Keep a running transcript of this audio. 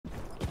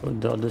Go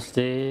down the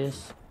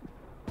stairs.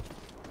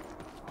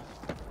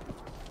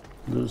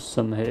 Lose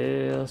some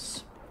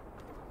hairs.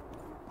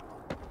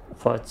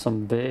 Fight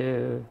some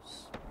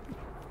bears.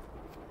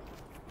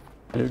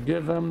 They're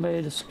giving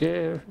me the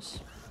scares.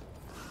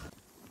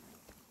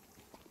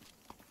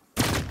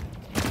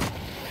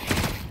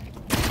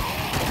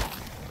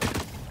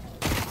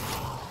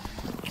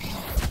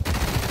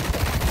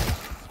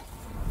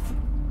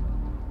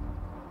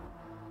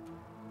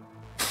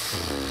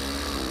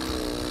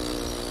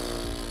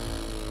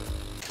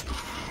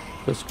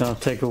 It's gonna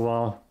take a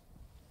while.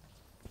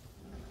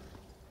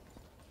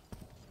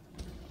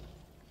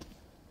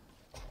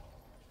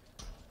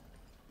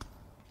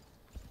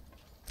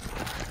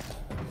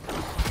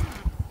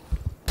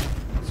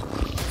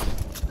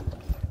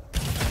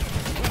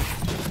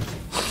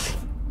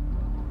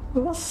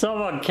 Was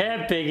someone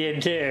camping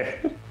in here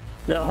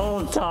the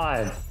whole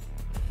time?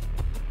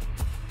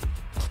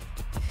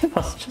 He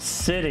was just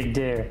sitting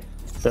there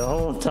the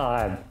whole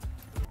time.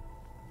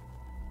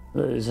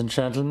 Ladies and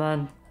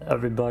gentlemen,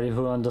 everybody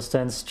who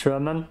understands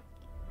German,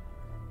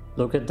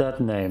 look at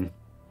that name.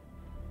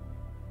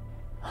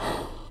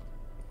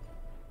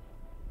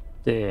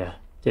 There.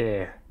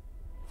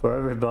 For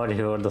everybody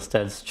who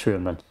understands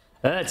German.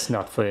 It's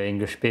not for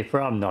English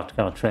people, I'm not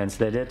gonna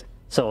translate it.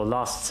 So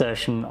last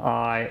session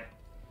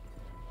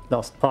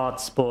last part,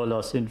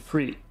 spoilers in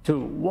 3, 2,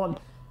 1.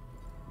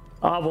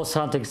 I was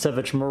hunting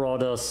Savage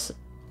Marauders.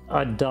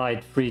 I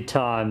died 3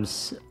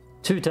 times.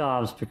 2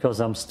 times because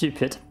I'm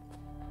stupid.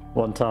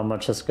 1 time I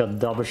just got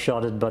double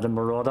shotted by the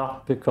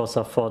Marauder because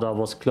I thought I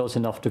was close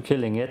enough to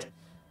killing it.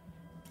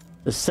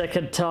 The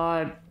 2nd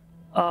time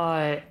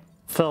I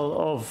fell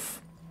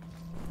off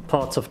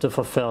parts of the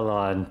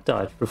favela and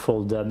died with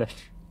full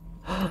damage.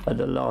 And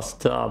the last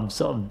time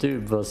some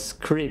dude was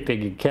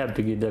creeping and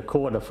camping in the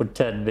corner for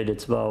 10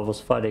 minutes while I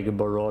was fighting a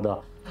Marauder.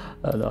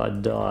 And I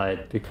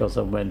died because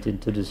I went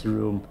into this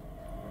room.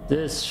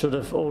 This should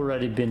have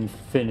already been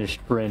finished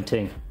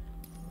printing.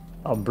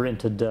 I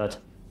printed that.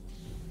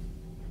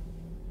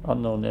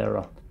 Unknown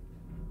error.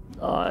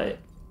 I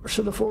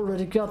should have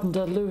already gotten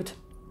that loot.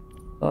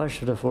 I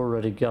should have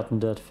already gotten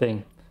that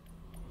thing.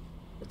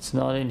 It's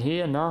not in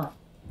here now.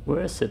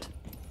 Where is it?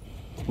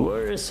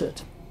 Where is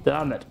it?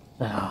 Damn it.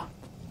 Ah.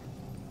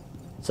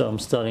 So I'm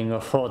starting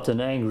off hot and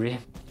angry.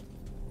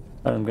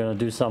 And I'm gonna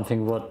do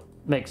something what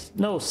makes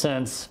no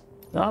sense.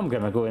 I'm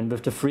gonna go in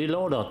with the free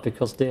loadout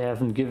because they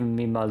haven't given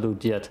me my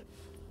loot yet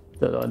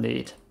that I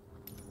need.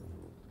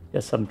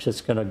 Guess I'm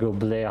just gonna go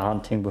Blair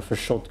hunting with a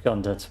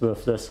shotgun that's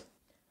worthless.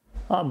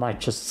 I might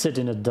just sit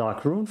in a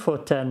dark room for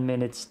 10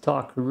 minutes.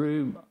 Dark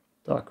room.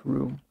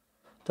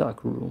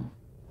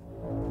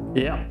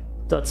 Yeah,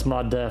 that's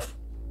my death.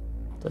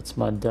 That's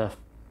my death.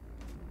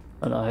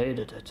 And I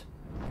hated it.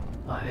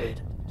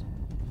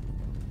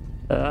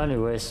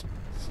 Anyways,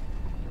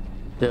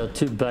 there are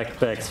 2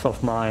 backpacks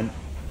of mine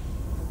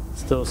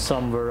still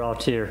somewhere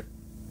out here.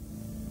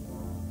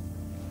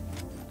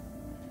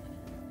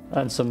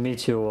 And some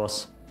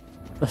meteors.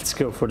 Let's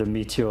go for the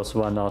meteors,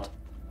 why not?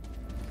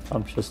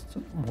 I'm just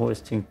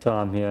wasting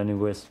time here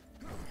anyways.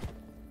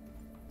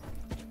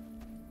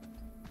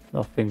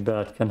 Nothing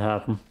bad can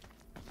happen.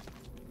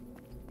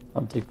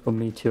 Hunting for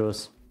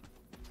meteors.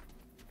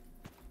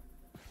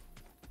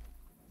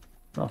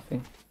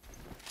 Nothing.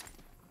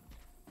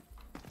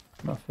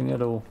 Nothing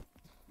at all.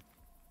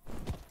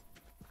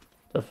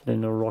 Definitely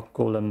no rock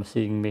golem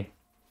seeing me.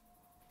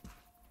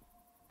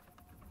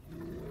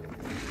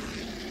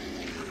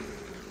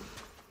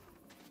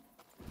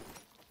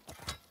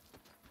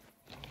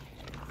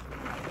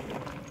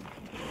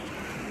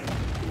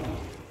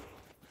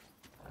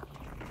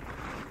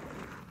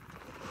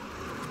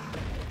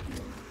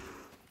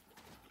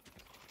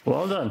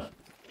 Well done.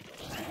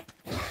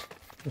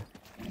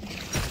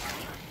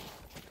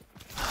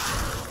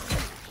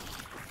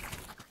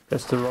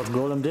 Guess the rock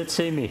golem did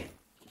see me.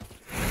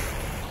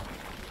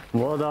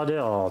 What are the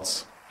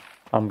odds?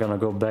 I'm gonna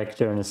go back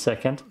there in a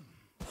second.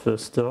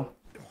 First though,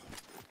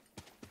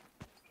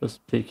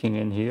 just peeking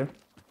in here.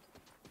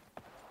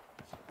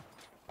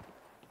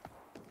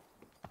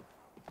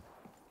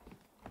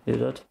 Hear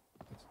that?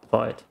 Let's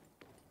fight.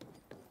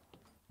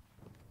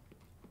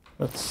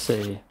 Let's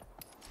see.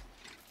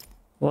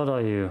 What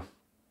are you?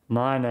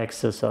 9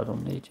 axes, I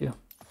don't need you.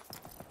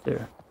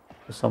 There,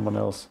 for someone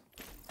else.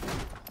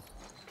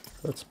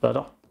 That's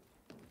better.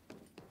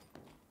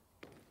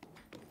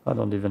 I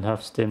don't even have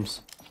stims.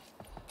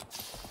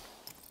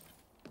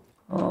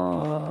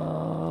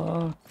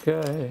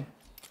 Okay.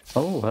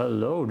 Oh,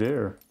 hello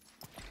there.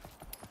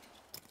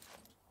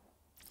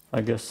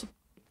 I guess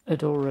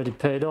it already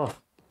paid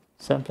off.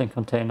 Sampling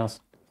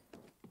containers.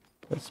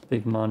 That's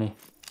big money.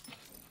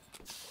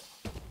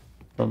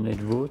 Don't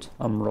need wood.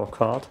 I'm rock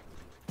hard.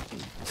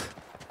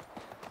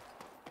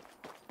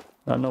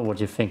 I know what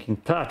you're thinking.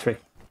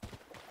 Patrick,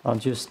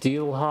 aren't you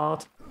steel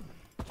hard?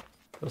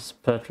 Does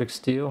Patrick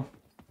steel?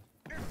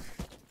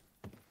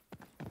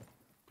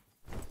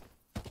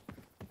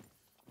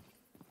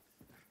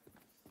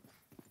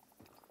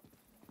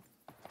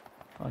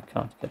 I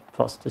can't get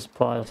past this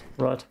pile,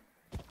 right?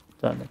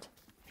 Damn it.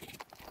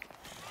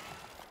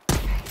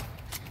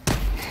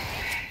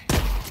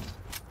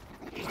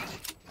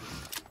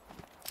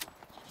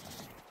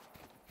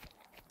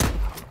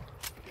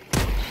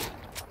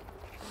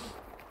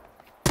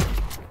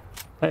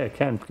 Hey, I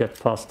can't get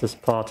past this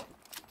part.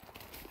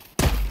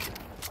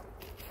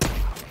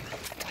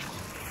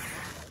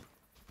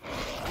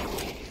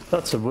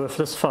 That's a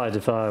worthless fight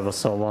if I ever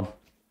saw one.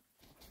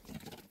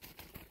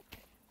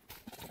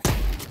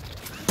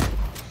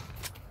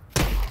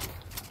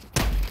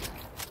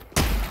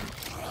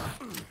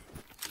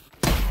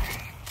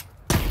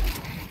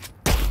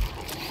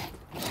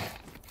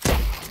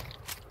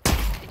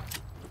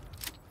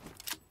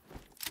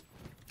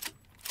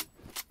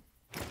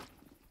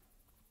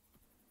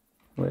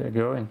 Where are you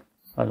going?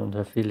 I don't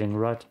have feeling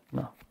right.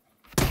 No.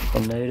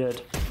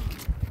 Donated.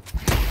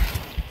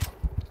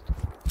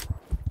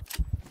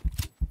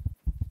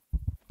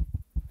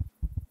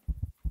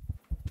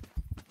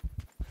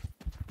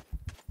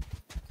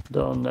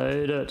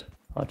 Donated.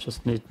 I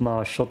just need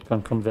my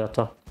shotgun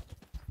converter.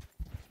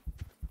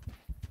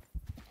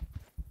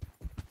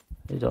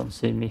 They don't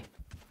see me.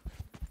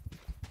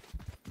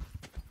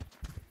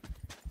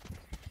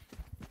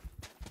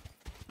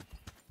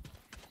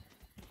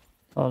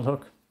 Oh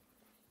look.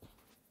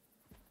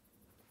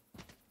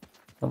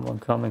 Someone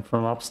coming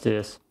from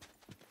upstairs.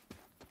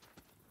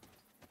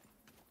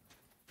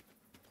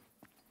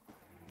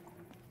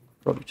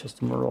 Probably just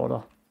a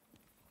marauder.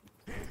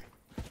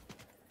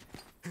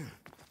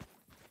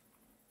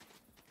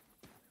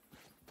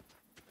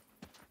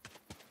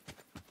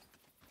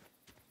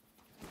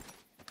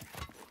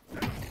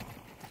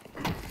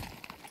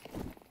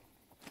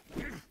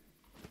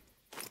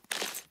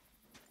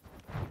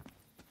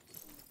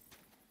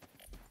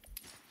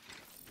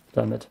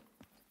 Damn it.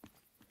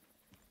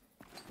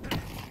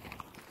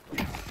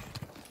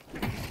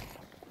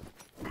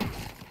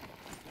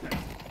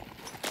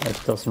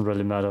 It doesn't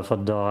really matter if I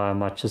die, I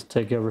might just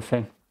take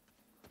everything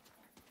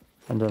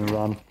and then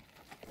run.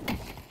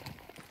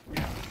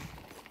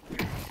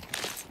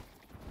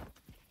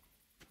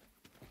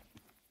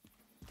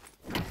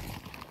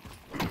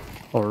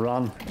 Or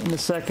run in a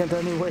second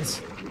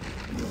anyways.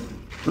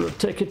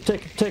 Take it,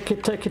 take it, take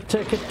it, take it,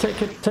 take it,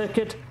 take it, take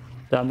it.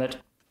 Damn it.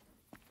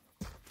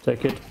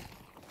 Take it.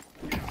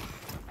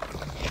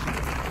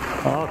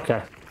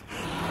 Okay.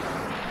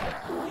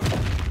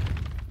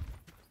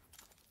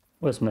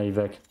 Where's my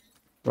evac?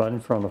 Right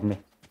in front of me.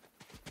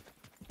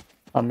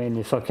 I mean,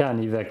 if I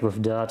can evac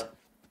with that,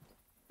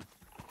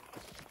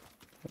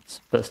 that's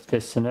best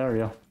case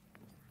scenario.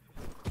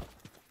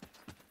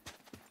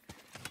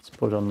 Let's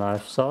put our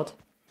knives out.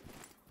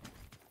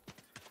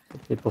 So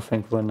people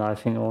think we're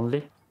knifing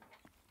only.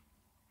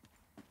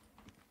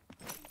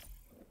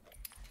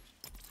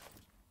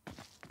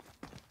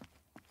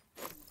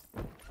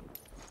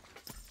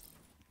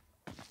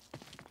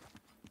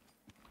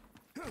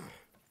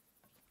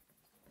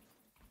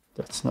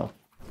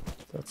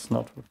 That's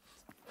not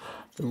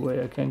the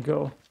way I can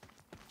go.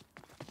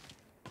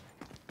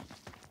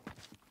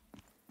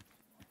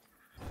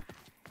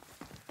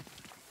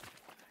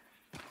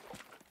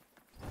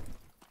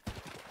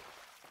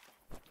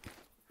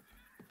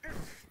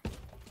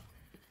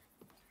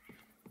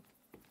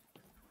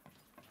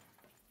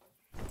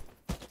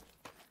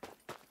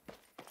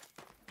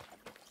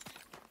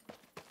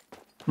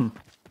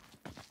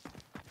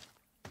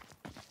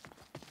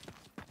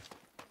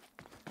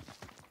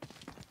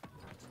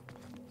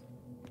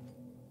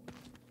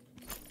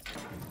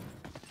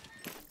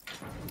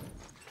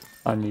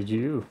 I need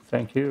you,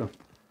 thank you.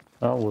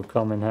 That will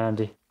come in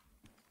handy.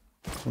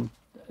 Some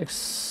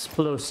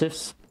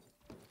explosives.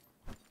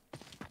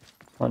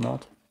 Why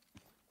not?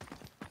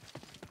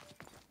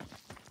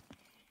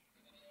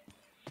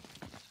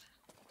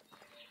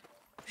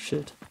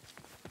 Shit.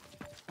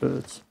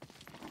 Birds.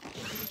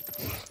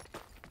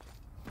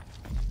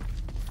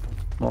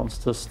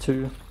 Monsters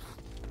too.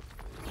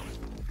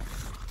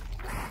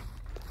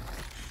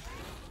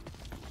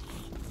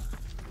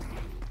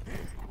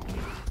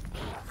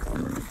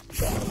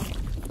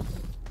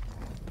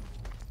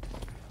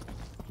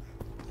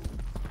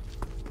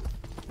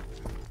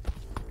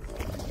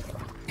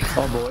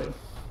 Oh boy.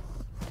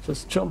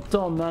 Just jumped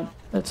on, man.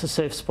 It's a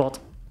safe spot.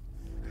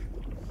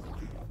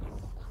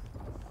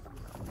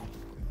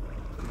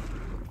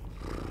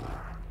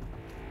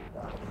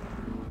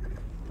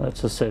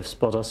 That's a safe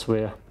spot, I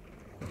swear.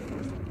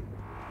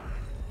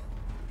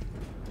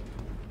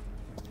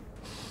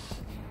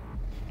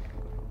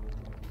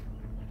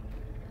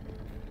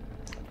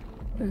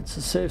 It's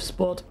a safe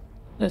spot.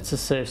 It's a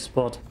safe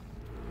spot.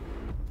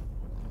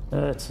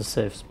 It's a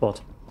safe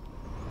spot.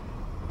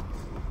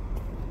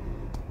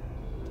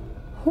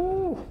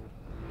 Whoo!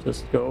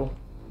 Just go.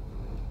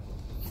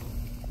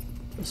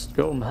 Just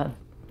go, man.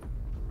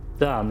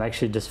 Damn,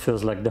 actually this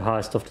feels like the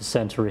heist of the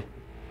century.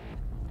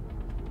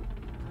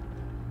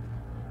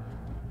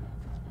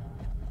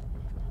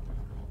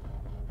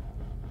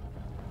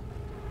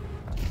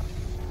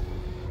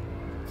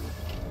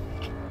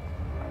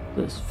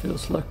 This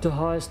feels like the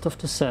heist of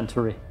the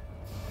century.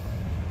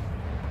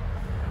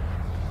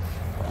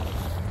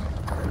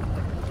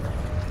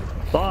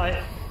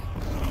 Bye!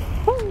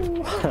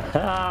 Woo!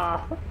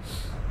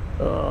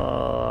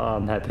 Oh,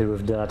 I'm happy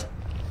with that.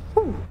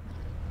 Woo!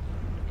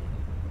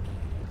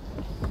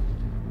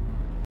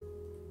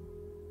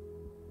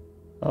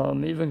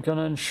 I'm even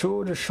gonna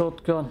ensure the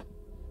shotgun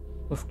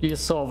with gear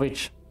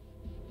salvage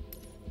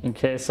in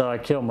case I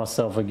kill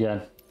myself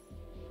again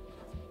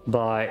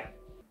by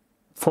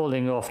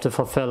falling off the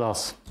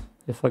favelas.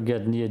 If I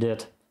get near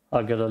that,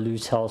 I got a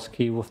loose house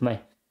key with me,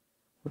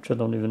 which I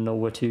don't even know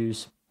where to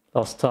use.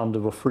 Last time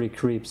there were 3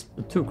 creeps,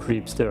 2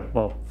 creeps there,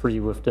 well 3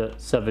 with the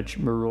Savage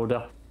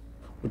Marauder,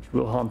 which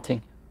we're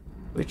hunting.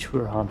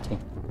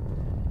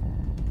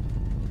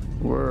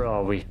 Where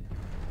are we?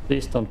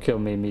 Please don't kill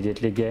me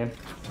immediately, game.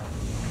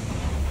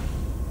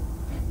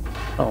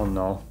 Oh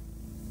no.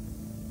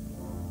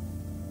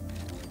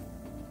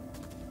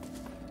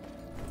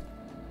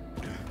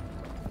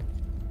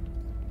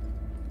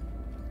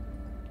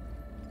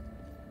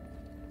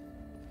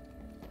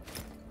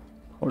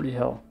 Holy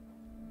hell.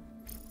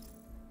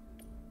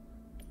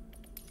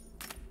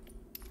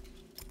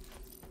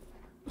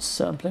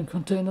 Sampling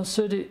container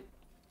city.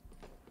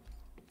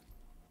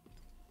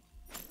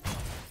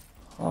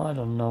 I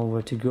don't know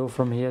where to go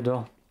from here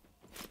though.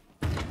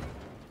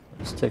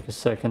 Let's take a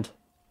second.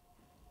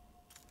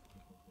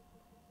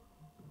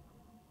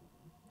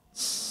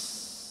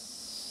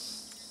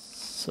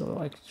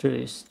 So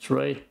actually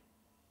straight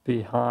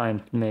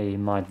behind me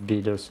might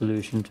be the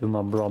solution to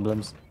my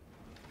problems.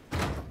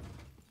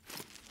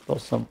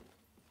 Awesome.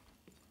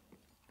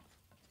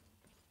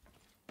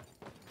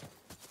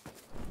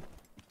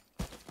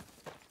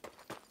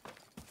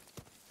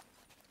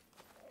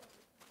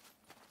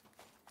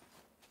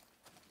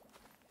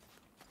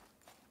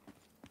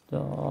 There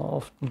are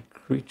often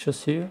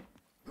creatures here.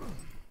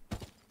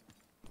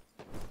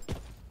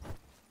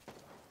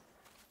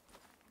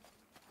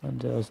 And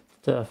there's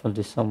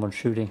definitely someone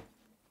shooting.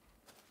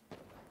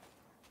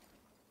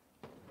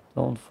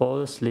 Don't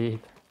fall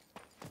asleep.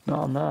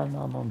 No man,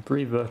 I'm on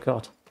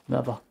pre-workout.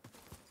 Never.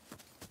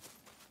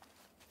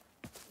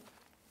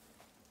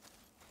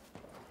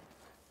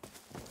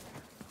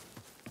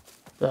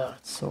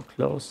 That's so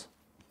close.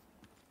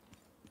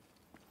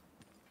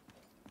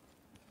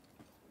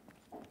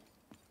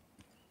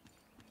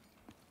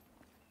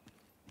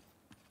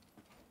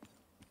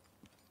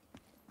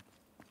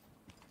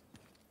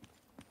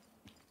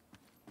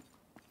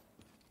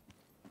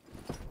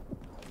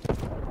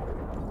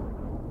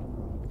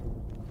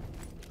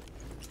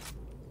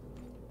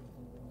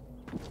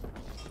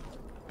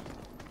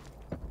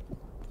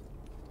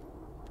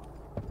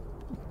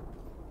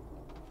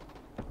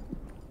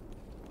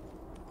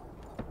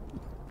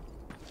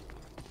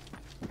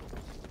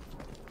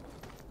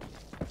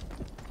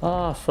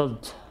 I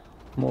felt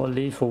more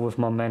lethal with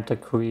my Manta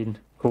Queen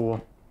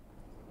core.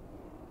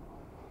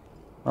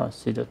 I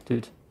see that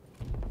dude.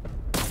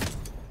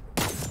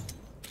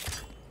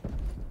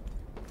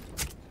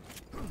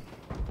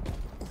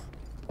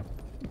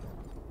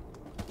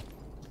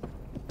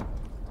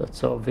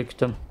 That's our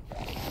victim.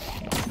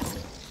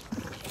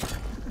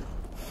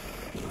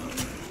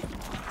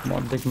 Come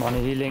on, big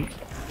money healing.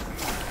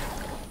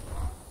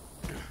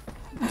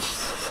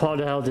 How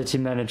the hell did he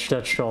manage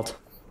that shot?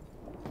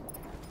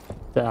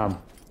 Damn.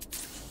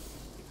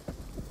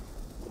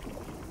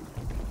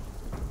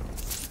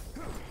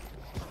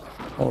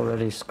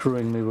 Already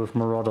screwing me with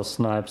Marauder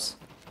snipes.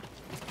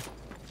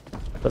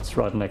 That's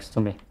right next to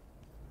me.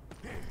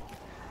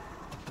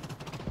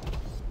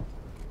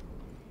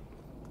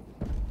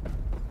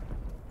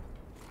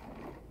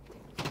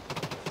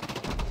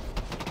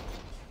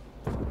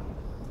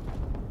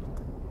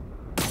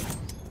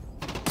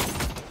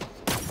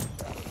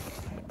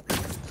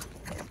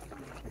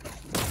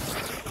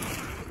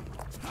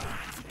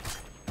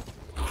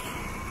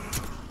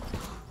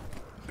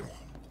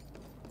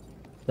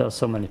 There are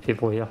so many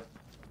people here.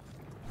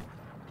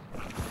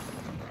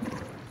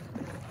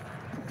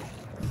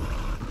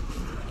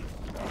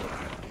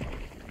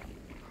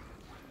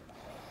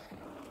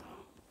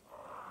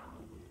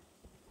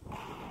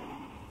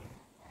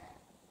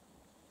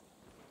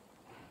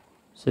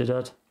 See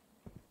that?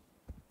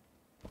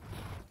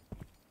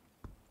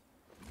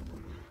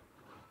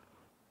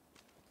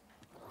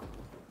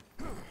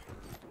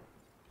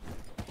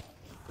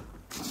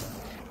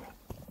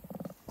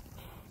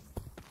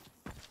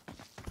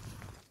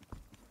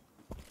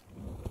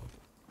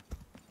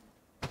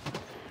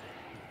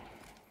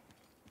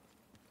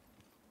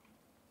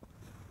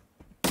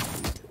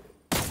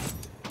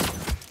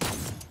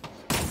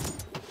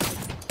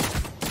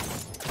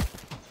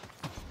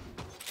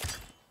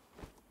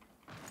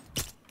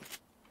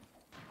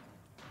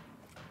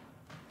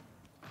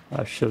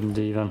 I shouldn't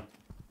even.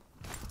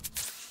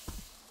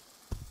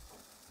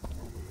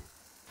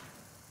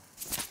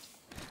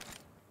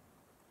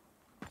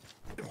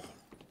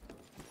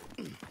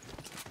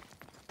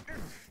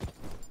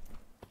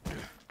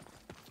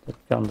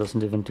 That gun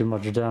doesn't even do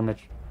much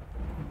damage.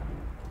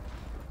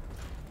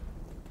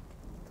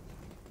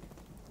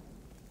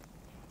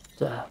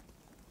 There.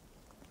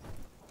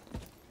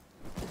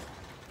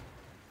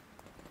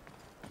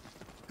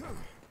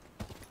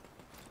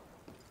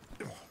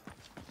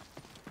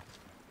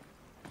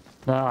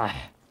 Nah,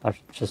 I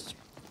should just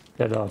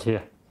get out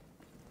here.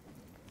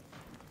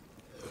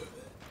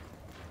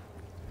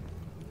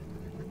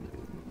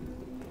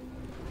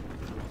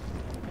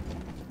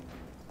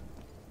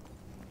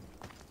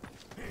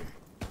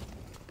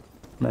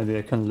 Maybe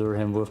I can lure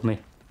him with me.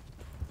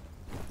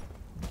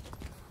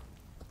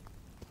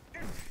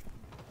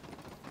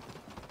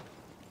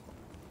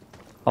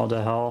 How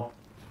the hell?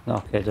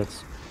 Okay,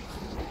 that's...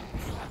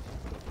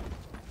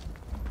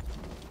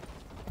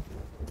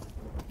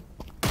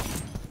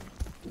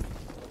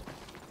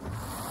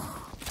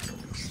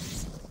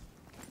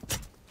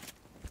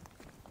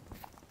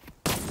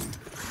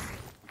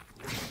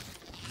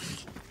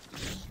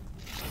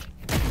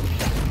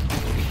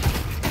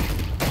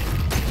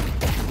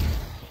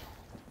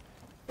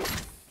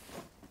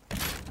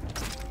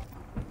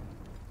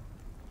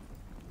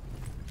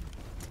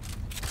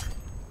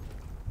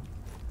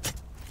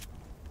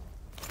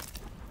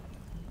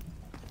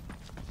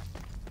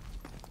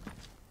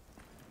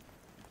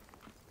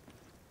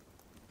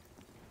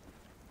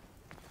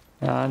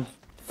 And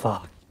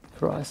fuck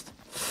Christ.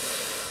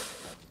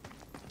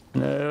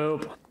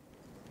 Nope.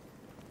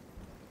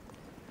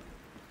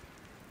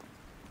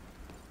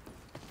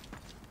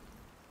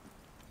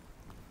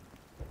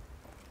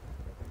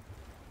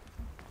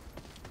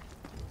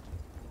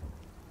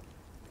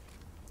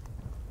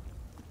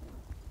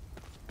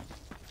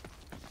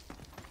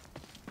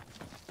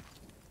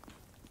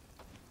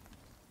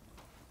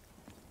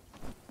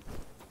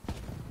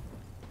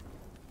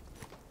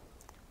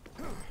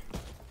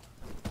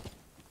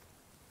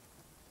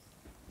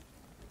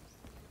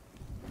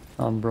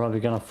 I'm probably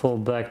gonna fall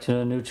back to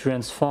the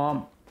nutrients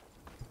farm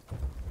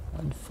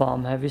and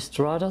farm heavy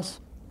striders.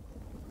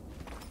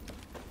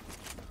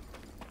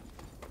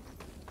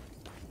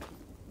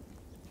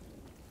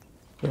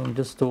 During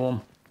the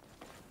storm,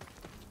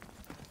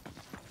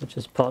 which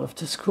is part of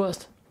this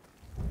quest.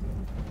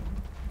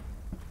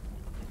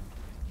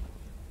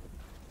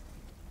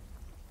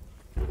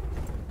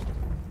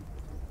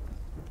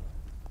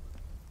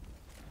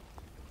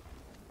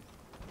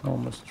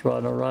 Almost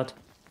strider rat.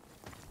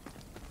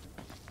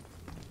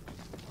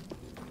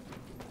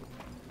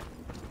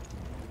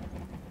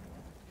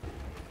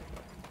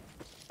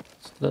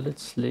 Let it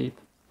sleep.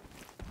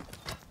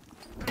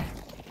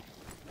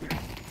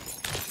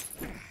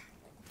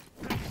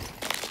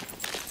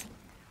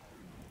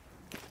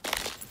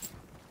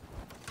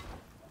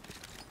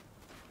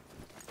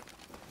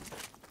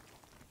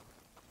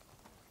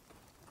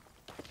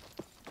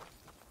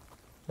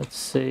 Let's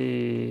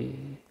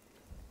see.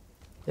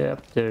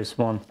 Yep, there's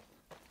one.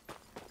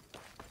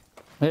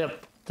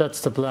 Yep, that's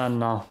the plan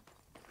now.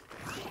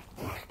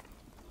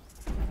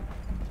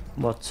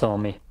 What's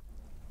on me?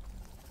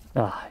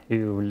 Ah,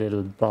 you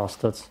little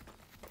bastards.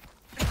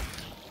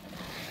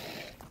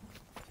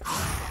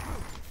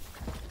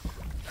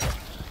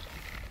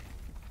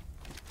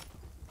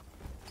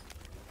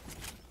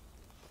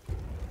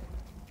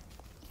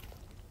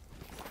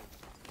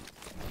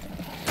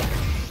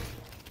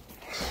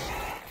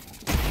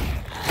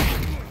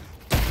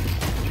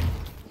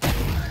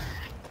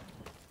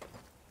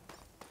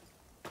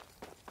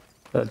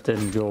 That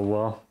didn't go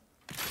well.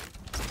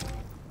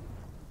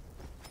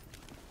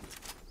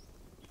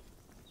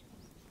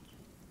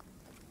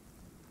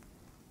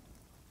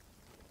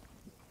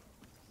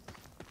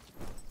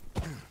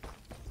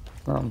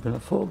 I'm gonna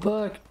fall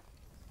back.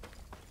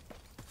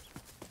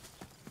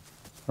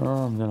 Oh,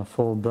 I'm gonna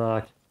fall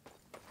back.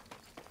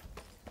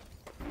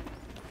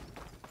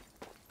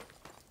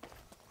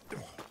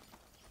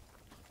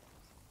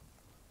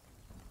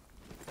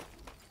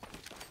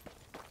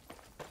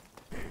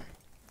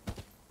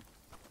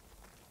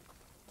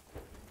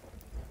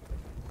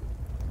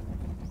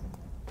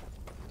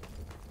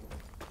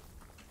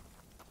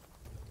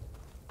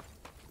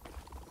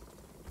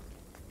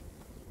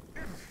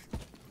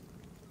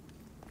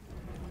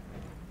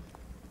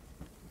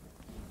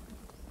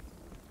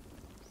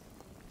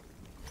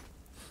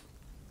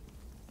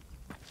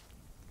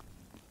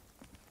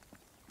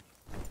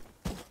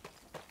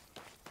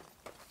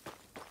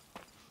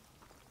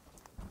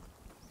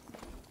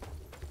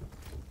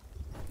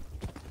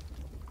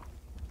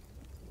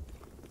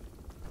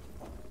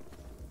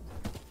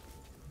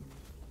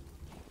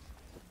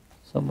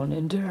 Someone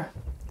in there.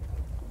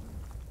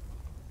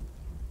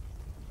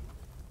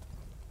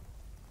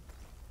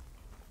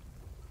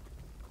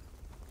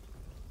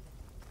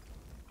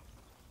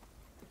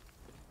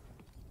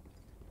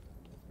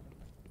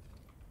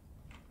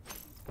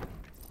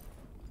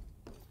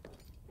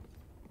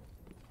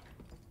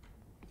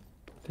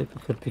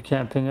 People could be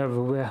camping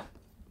everywhere.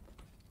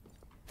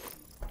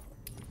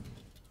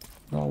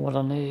 Not what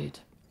I need.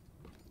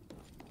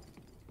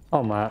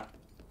 Oh, my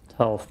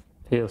health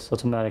heals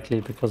automatically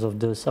because of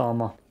this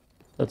armor.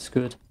 That's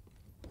good.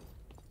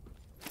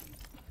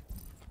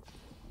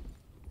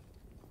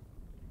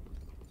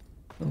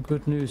 Some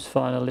good news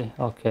finally.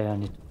 Okay, I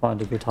need to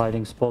find a good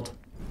hiding spot.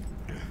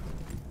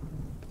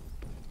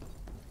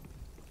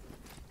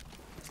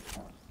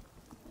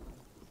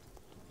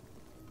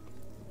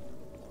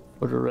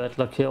 For the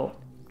rattler kill.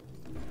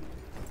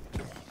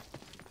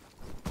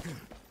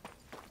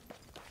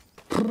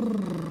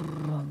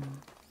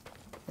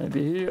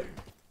 Maybe here.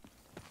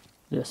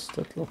 Yes,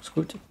 that looks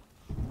good.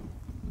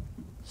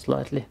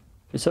 Slightly.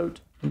 Peace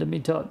out in the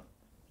meantime.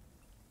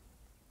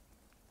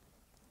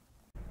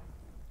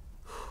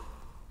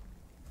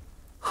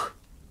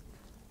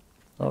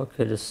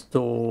 Okay, the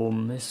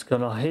storm is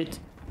gonna hit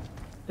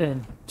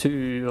in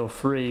 2 or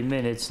 3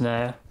 minutes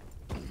now.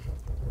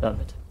 Damn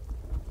it.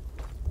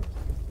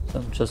 So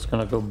I'm just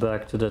gonna go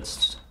back to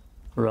that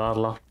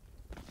rattler.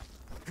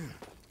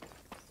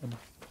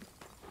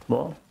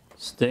 Well,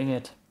 sting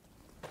it.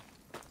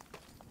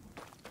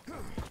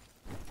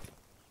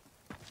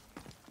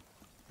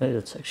 Hey,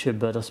 that's actually a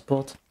better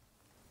spot.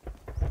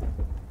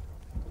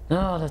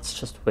 No, let's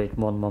just wait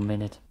 1 more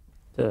minute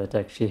till it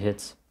actually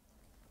hits.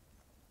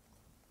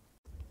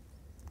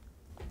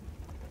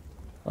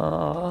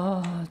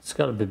 It's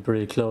gotta be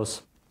pretty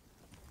close.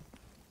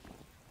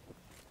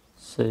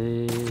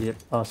 See, yep,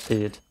 I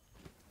see it.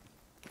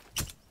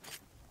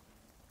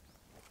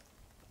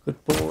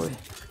 Good boy.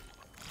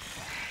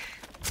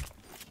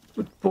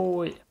 Good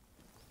boy.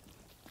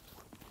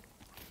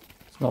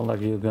 It's not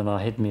like you're gonna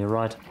hit me,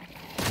 right?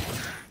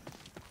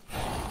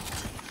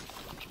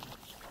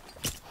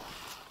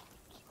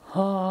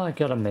 I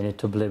got a minute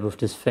to play with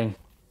this thing.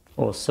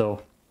 Or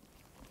so.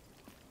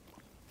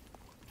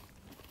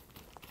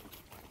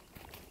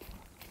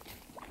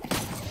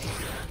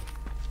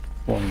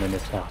 One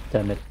minute, ah,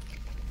 damn it.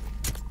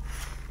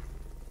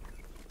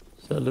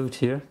 Is there loot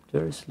here?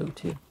 There is loot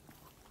here.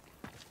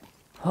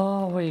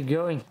 Oh, where are you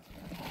going?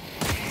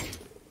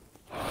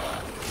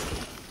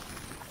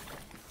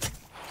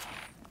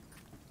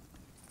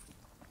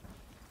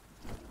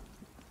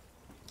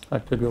 I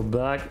could go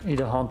back,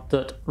 either hunt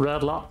that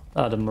rattler,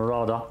 the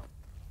Marauder,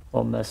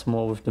 or mess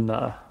more with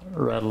the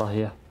rattler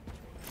here.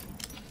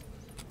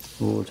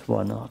 Wood,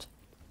 why not?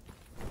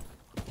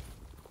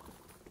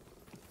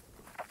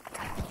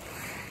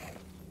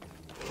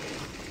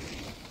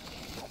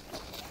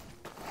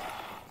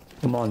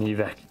 Come on,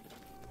 Evac.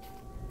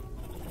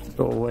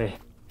 Go away.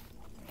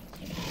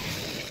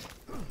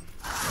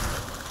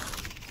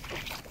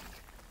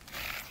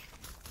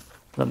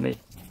 Let me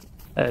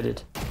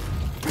edit.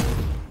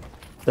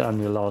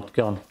 Damn you loud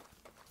gun.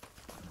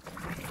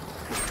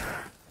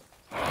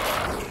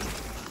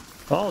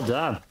 Oh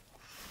damn.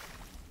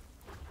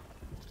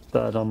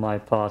 Bad on my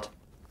part.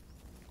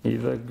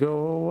 Either go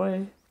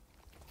away.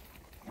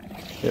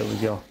 There we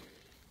go.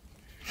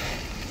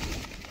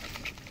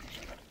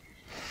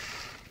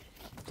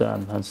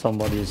 Damn, and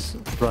somebody's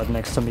right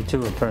next to me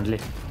too apparently.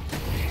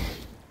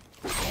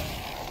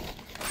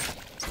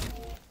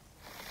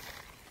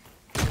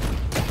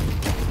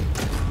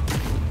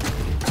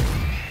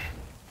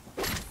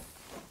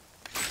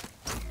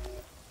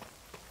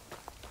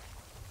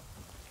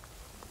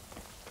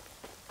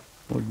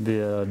 Would be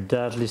a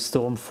deadly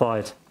storm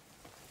fight.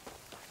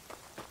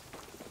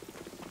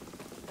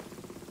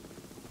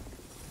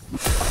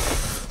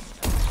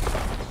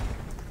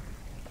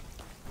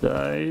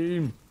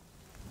 Damn.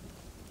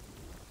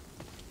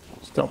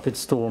 Stop it,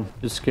 storm.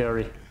 You're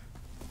scary.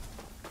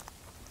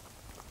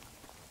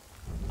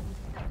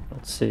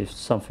 Let's see if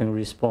something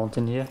respawned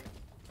in here.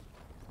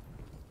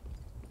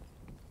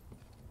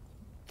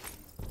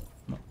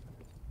 No.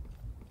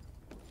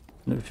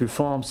 New 2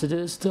 farms it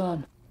is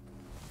done.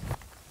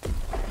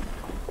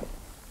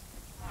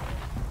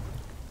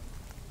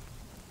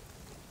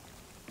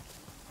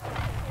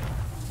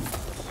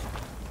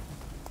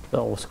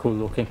 That was cool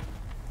looking.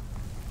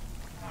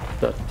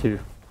 That too.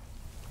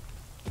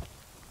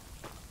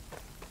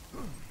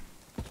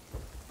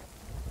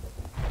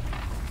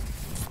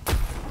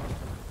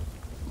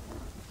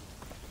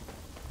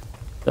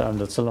 Damn,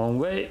 that's a long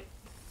way.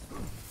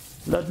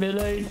 Let me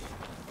lay.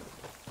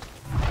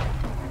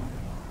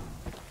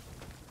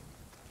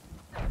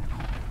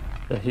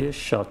 I hear a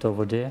shot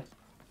over there.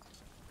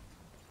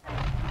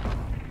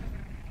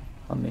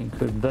 I mean,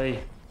 could be.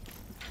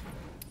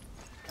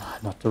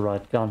 Not the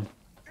right gun.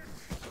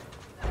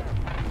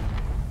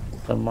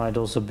 There might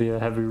also be a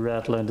heavy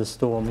rattler in the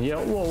storm here.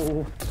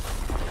 Whoa!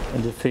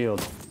 In the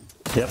field.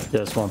 Yep,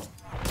 there's one.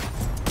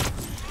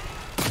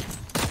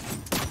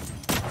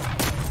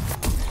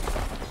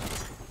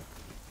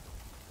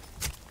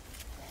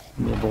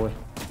 Yeah, boy.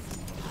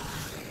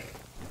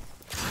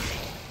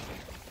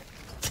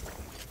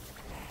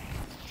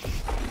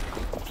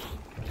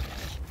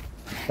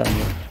 Damn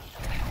you.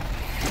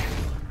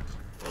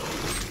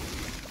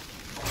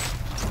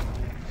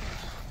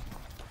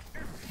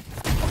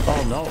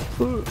 Oh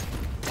no. Ooh.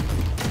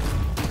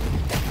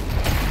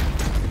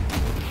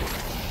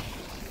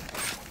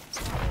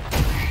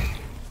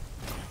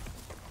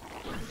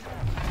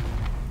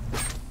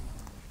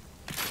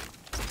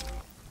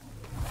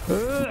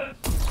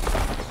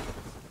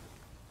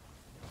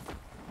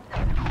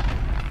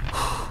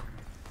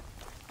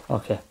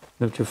 Okay,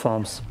 move to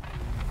farms.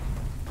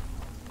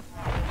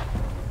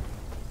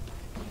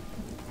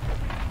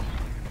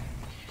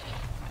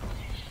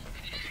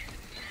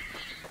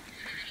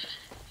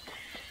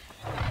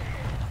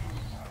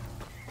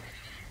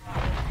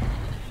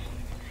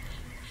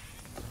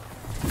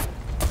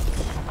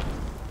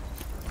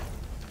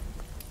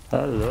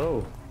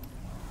 Hello.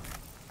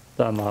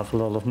 Damn, I have a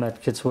lot of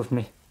medkits with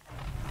me.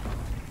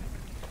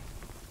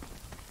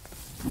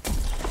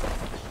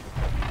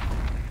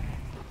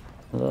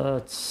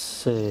 Let's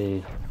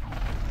see.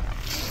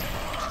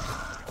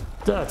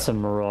 That's a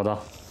Marauder.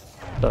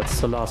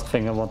 That's the last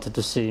thing I wanted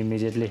to see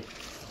immediately.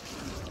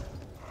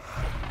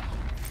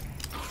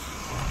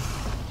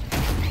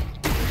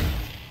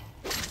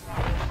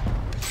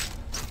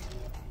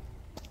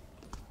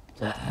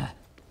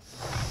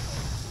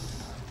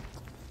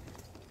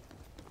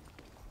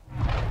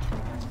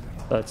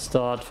 Let's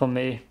start for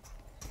me.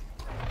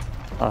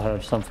 I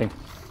heard something.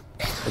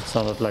 It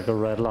sounded like a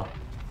rattler.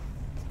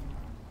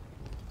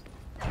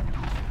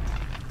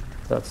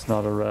 That's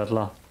not a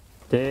rattler.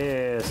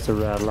 There's the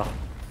rattler.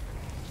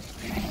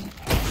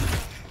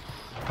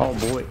 Oh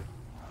boy.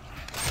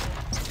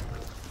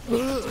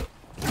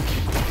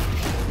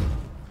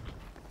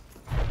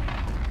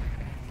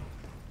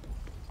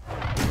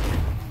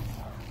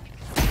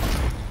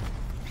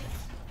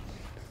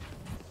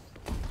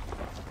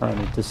 I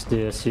need the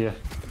stairs here.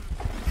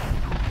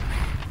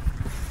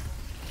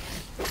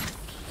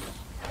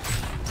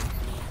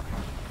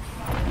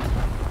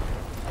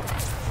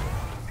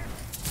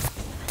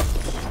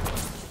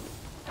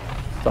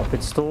 Stop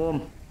it,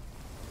 Storm.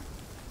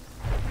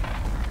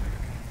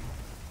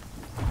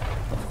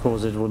 Of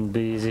course it wouldn't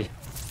be easy.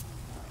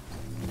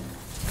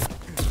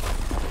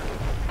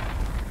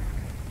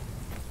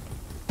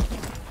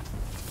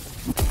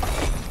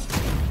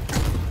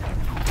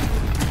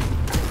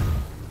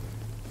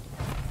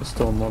 The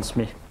Storm wants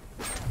me.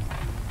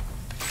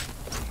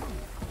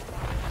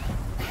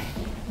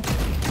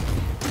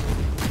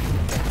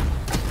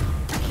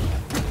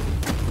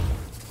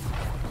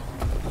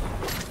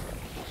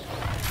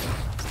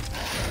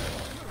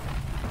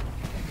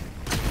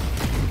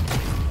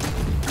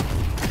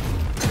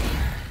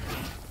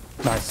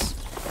 Nice.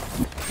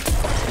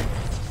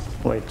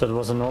 Wait, that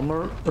was a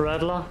normal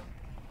rattler?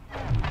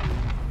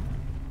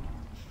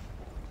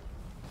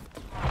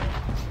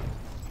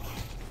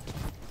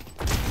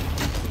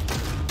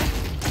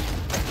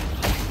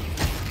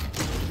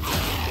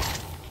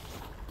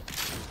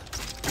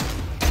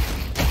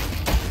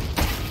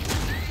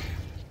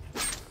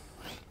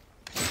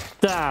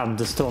 Damn,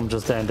 the storm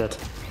just ended.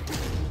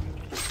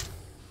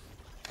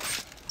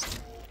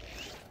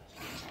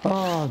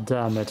 Oh,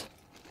 damn it.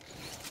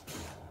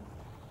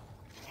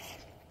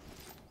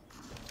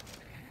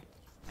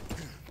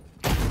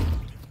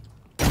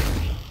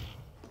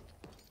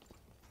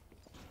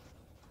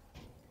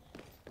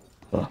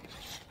 Oh.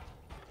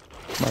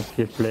 Might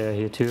be a player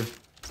here too.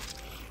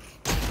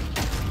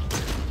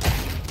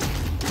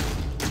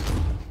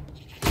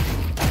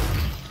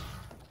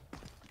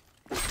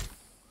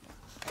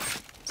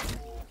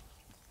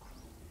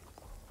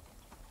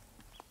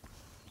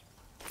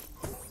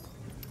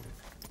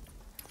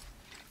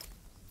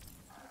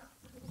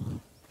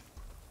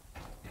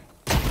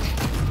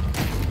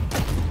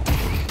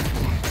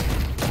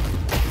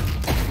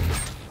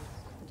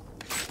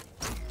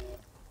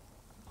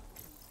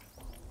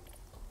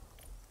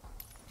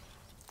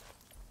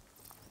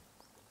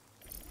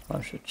 I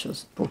should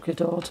just book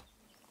it out.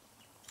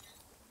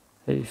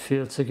 Hay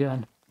fields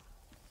again.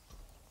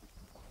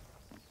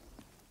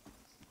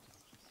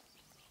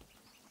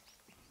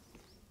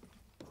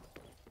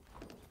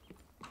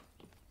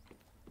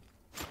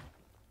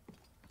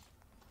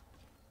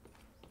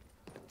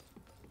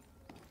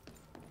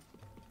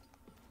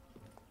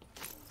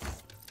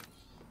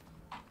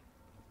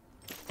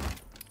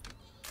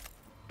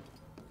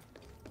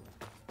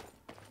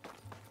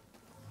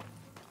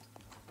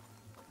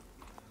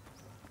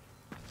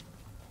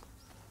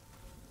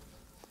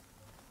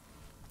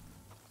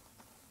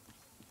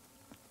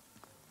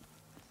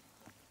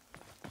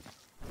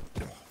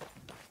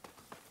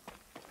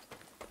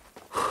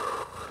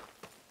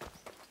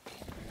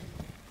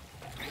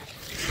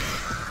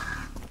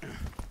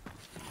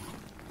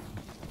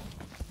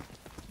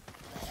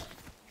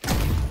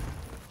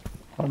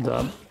 I'm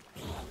done.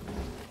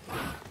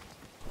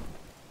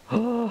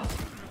 Oh.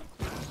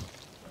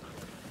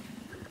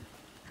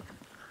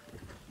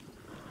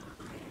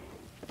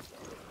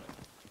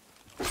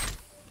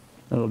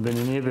 Never been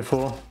in here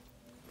before.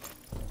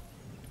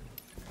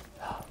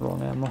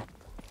 Wrong ammo.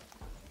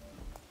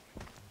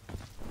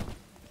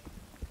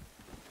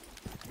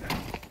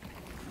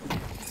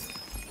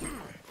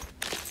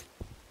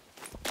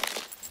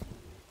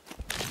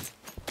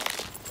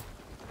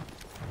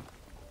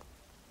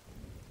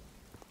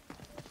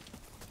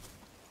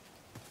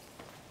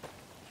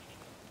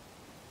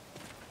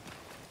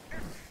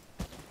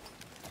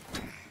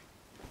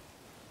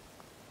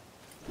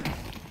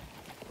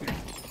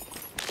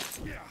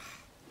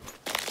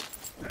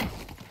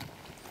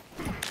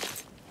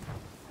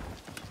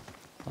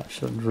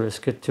 Shouldn't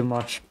risk it too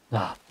much.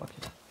 Ah, fuck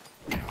it.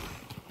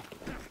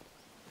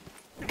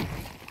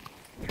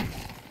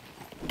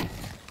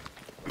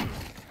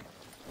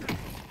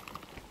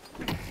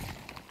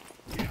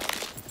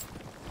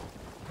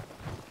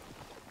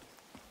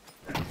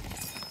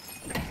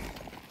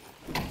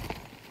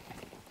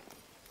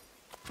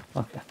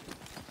 Okay.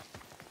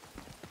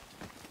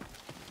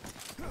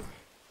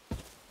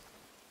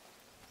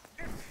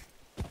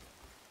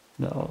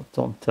 No,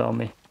 don't tell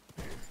me.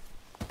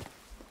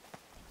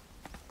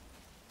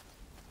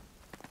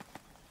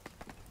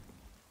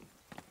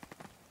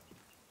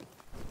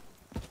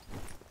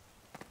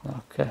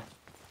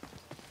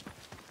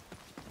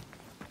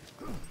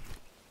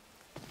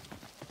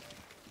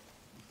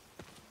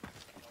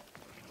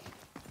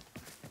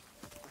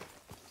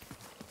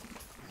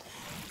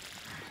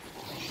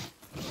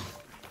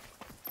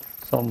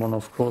 Someone,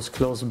 of course,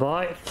 close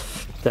by.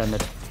 Damn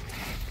it.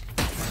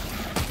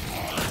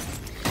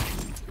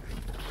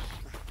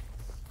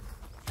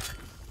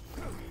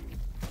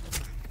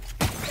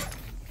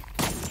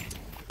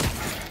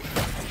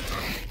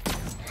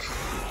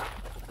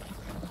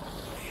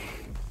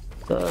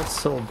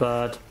 That's so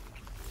bad.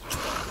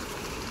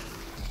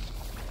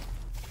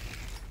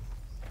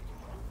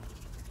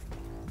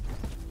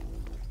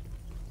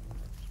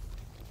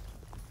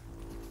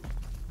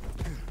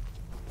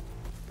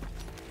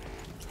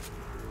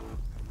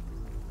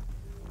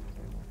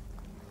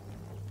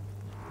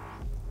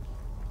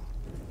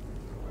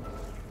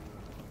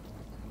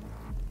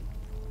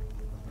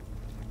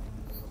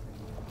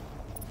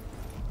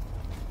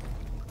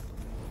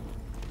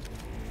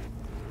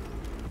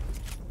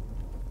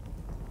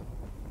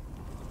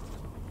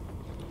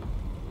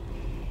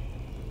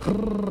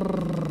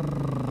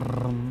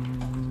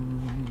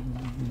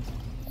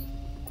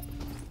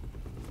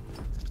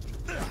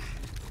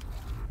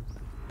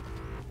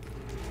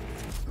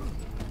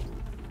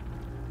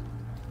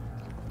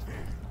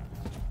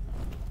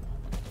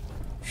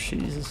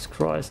 Jesus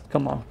Christ,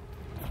 come on.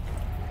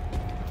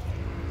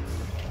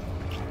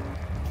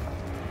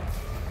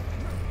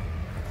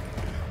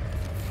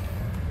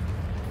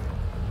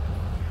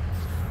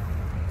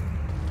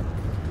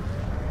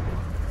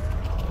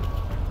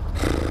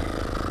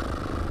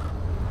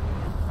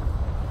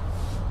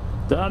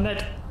 Damn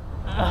it!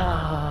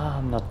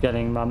 I'm not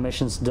getting my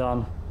missions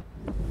done.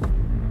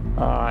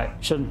 I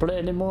shouldn't play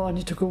anymore, I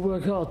need to go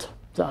work out.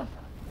 Damn.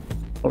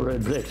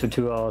 Already played for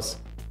 2 hours.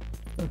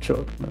 No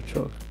joke, no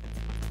joke.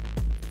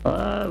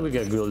 We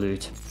got good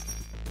loot.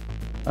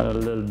 And a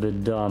little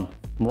bit done.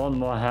 1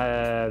 more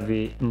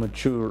heavy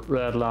mature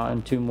rattler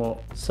and 2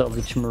 more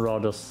Savage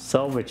Marauders.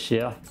 Salvage,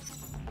 yeah?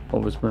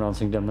 Always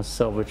pronouncing them as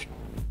salvage.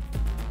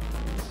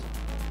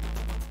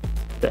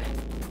 There.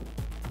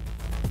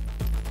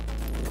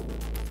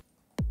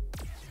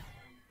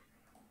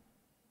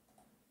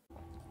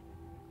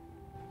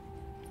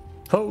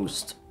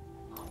 Post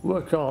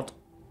workout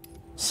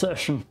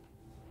session.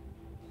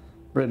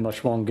 Pretty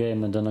much 1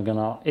 game and then I'm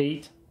gonna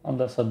eat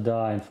unless I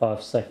die in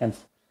 5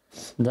 seconds.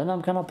 Then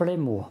I'm gonna play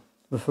more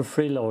with a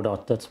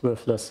freeloader. That's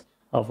worthless.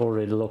 I've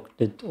already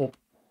looked it up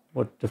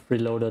what the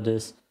freeloader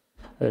is.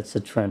 It's a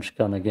trench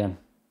gun again.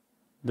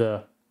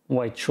 The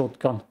white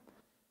shotgun.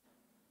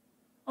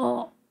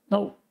 Oh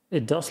no,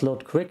 it does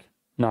load quick.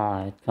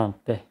 Nah, it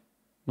can't be.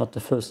 Not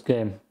the first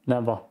game.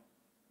 Never.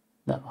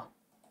 Never.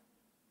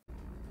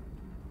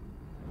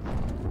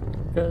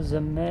 Cause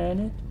a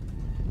minute.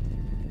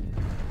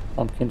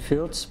 Pumpkin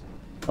fields.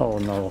 Oh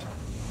no.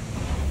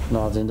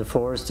 Not in the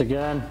forest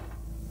again.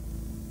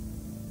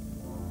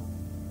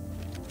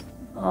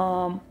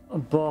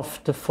 Above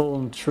the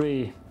fallen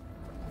tree.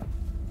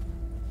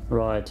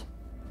 Right.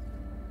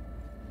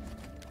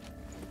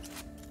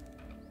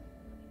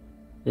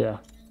 Yeah.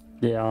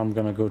 Yeah, I'm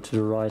gonna go to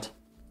the right.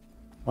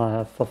 I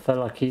have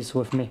Favela keys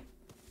with me.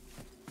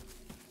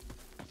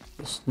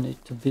 Just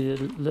need to be a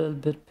little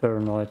bit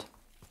paranoid.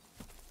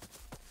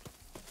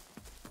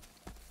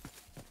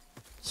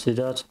 See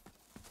that?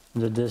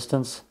 In the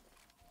distance?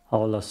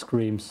 Howler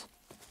screams.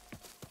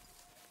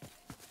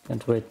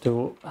 Can't wait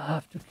to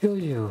have to kill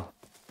you.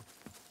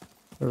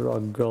 The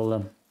rock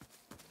golem.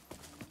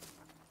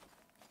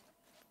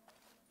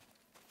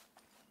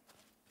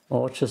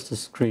 Or just a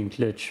screen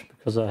glitch,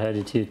 because I had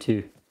it here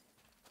too.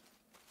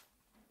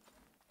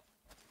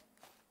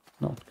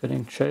 Not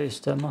getting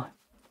chased, am I?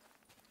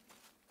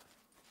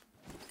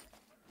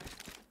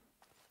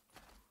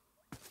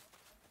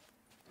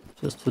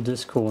 Just to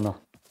this corner.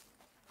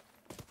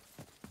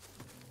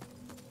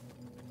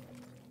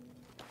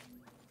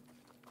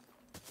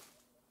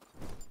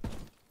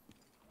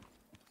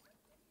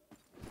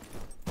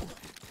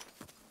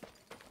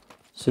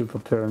 Super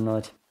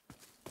paranoid.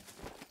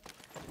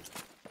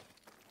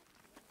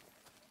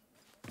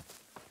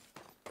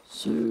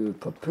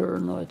 Super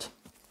paranoid.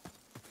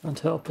 Can't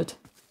help it.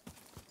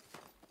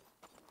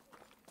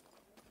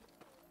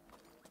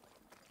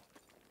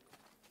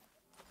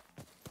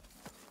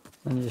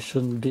 And you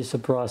shouldn't be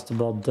surprised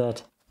about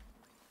that.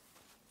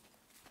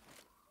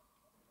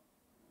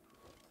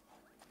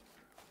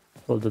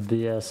 All the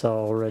BS I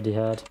already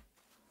had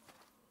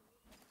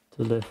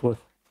to live with.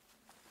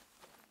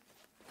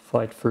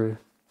 Fight through.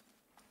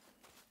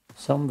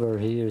 Somewhere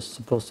here is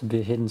supposed to be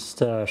a hidden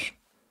stash.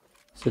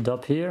 Is it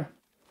up here?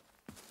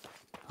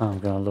 I'm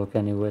gonna look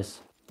anyways.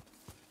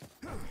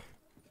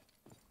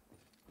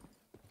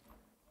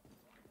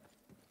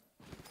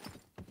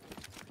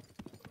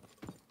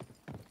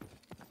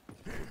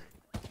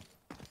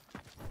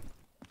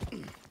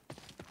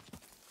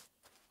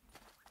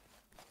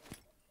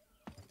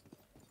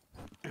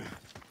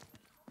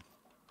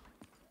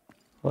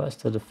 Why is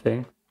that a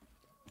thing?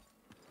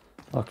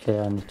 Okay,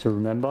 I need to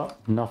remember.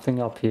 Nothing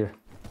up here.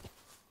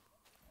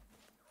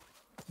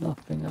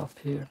 Nothing up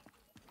here.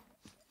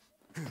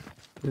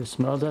 Do you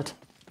smell that?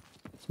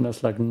 It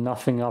smells like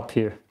nothing up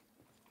here.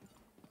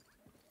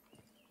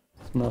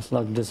 It smells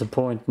like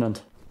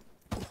disappointment.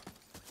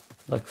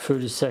 Like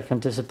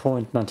 30-second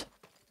disappointment.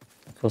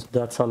 because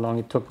that's how long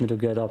it took me to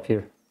get up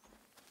here.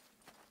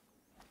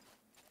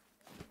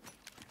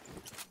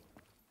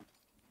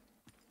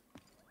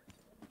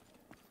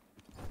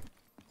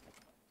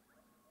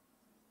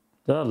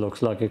 That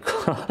looks like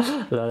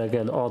like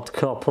an odd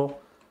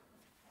couple.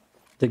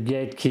 The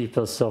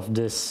gatekeepers of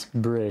this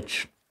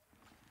bridge.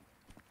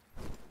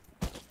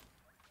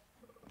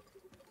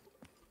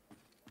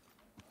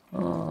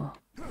 Oh.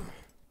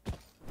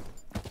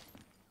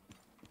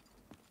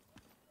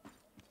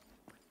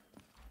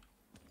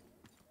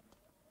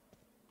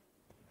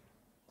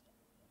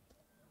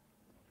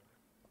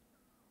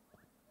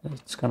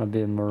 It's gonna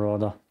be a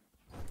Marauder.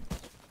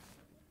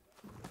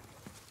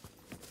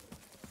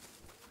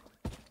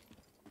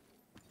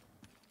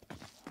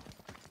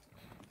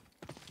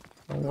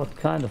 What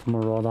kind of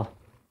Marauder?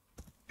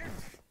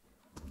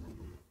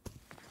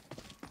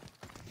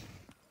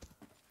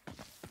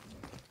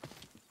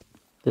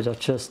 Did I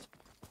just...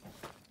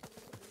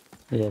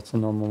 Yeah, it's a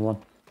normal one.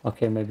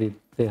 Okay, maybe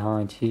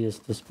behind here is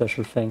the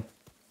special thing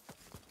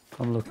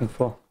I'm looking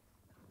for.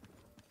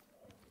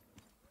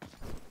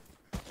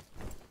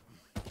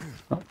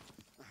 Oh.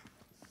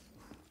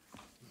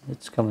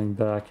 It's coming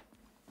back.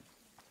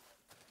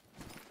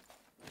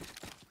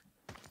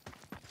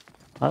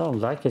 I don't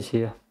like it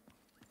here.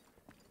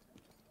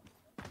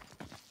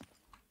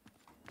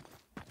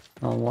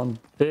 Not one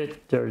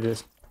bit. There it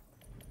is.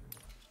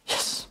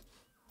 Yes!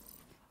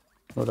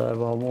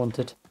 Whatever I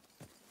wanted.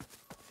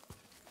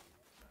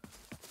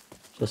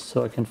 Just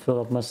so I can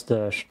fill up my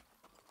stash.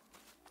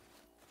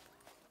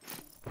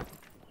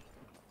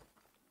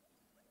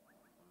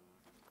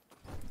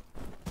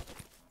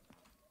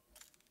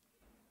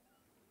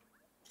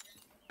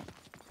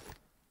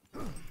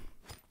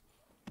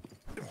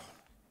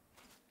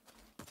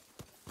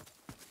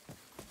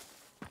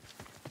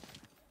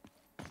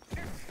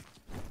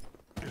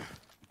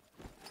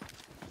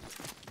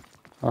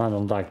 I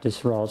don't like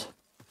this route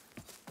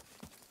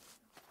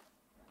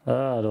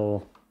at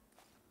all.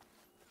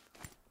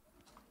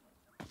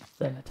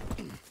 Damn it.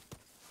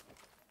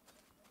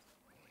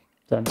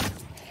 Damn it.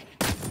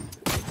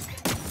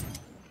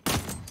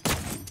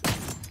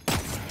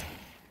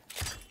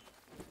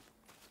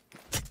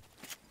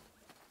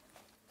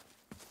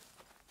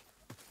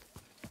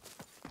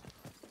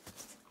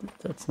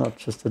 That's not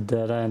just a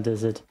dead end,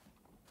 is it?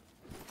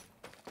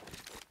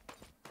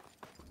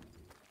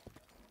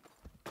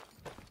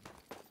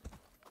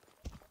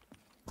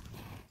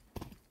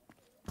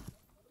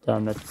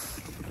 Damn it.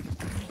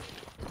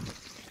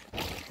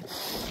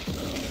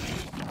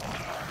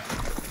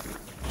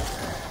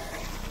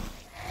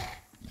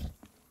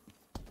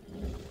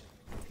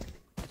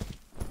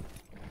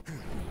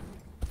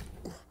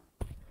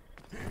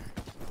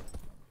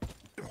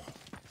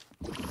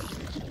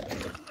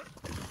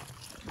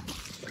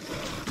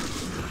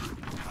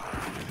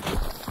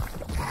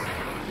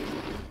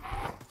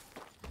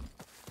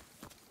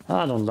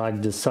 I don't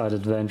like this side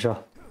adventure.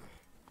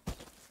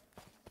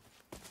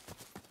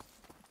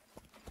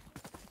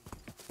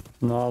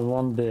 Not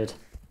one bit.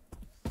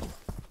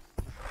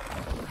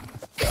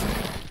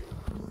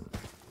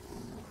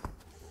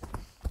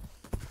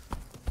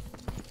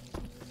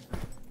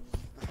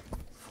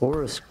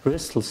 Forest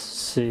crystals,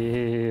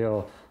 see.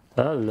 Oh,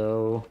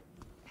 hello.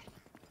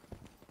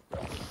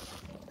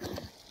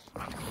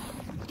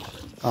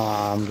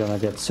 Ah, I'm gonna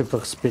get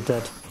super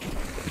spitted.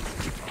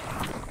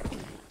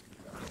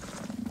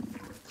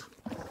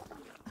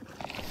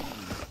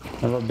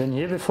 Never been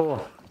here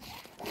before.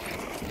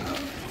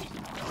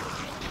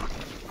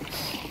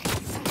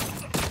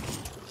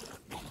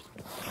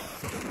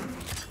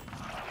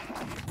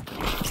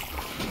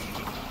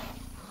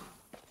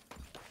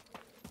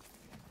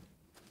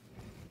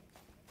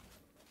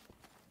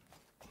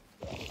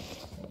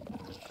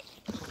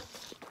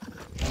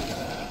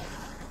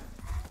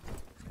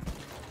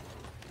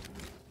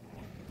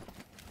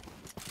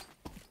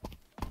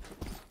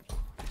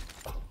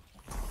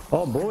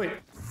 Oh boy!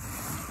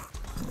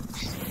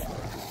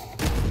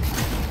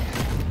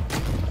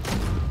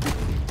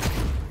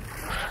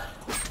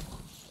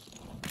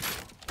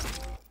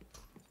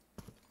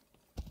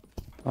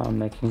 I'm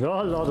making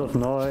a lot of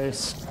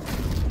noise.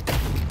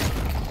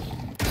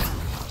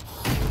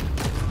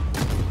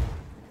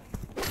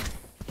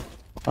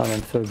 I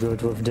don't feel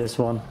good with this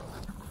one.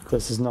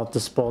 This is not the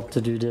spot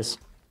to do this.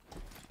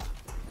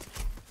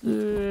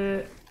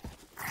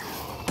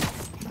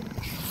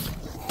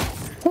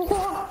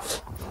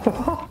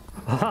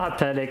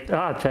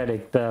 I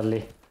panicked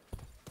badly.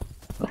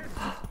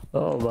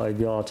 Oh my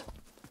god.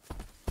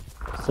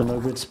 Is there no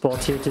good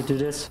spot here to do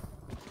this?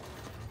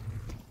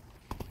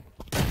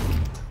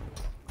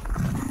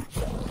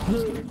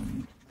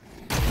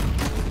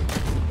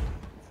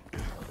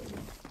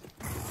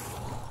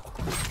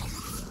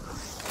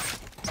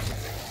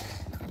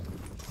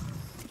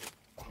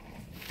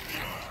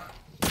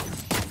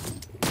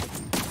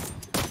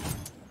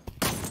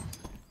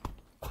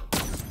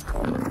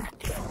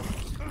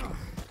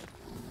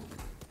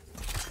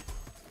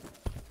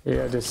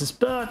 Yeah, this is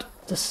bad.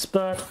 This is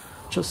bad.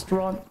 Just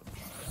run.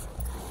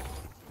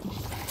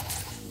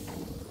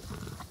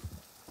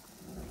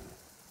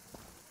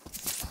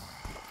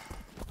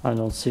 I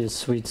don't see a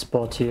sweet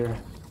spot here.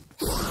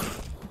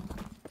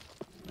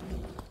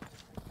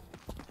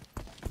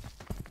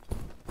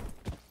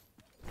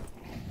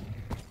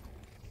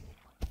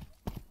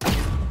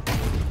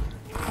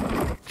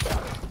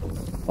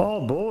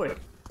 Oh boy!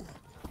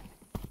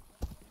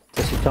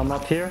 Does he come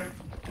up here?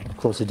 Of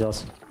course he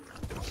does.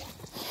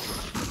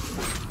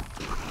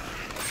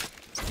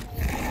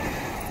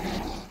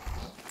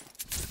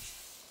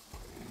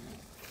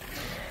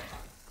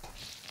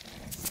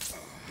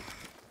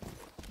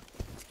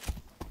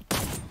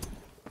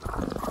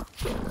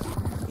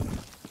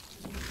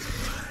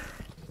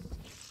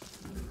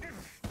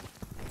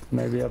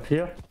 Maybe up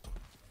here?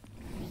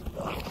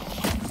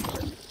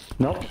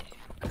 Nope.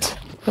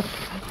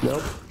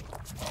 Nope.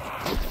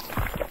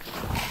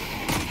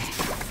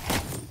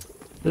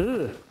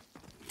 Ugh.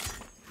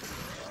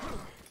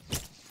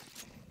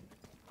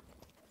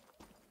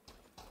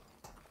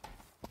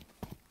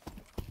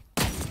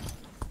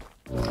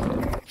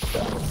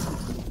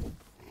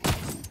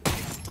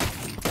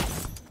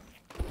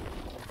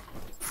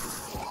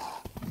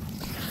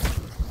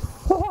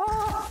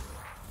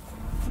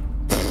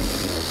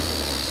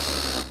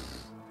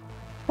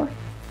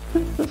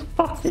 Jesus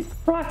fucking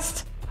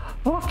Christ!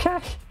 Okay!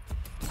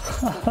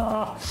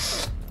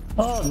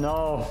 Oh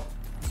no!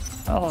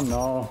 Oh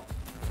no!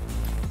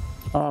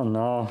 Oh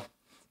no!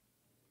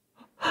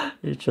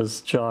 He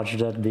just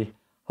charged at me.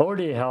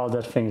 Holy hell,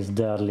 that thing is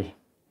deadly.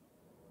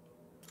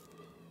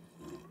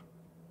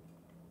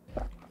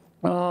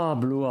 Ah,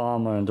 blue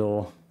armor and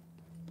all.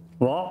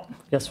 Well,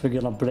 guess we're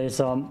gonna play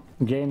some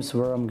games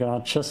where I'm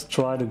gonna just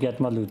try to get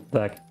my loot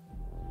back.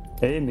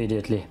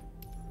 Immediately.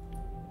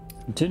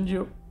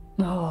 Continue.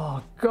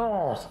 Oh,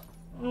 God.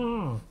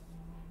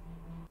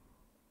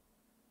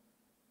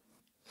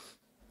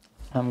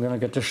 I'm gonna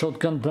get the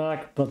shotgun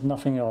back, but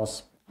nothing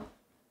else.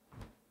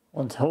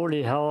 And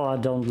holy hell, I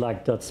don't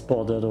like that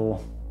spot at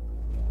all.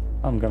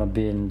 I'm gonna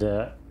be in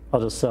the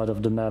other side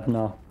of the map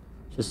now.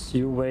 Just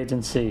you wait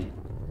and see.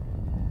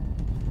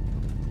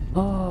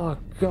 Oh,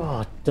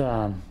 God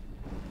damn.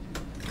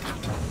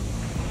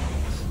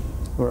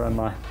 Where am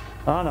I?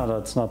 Ah, no,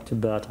 that's not too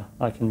bad.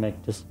 I can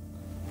make this.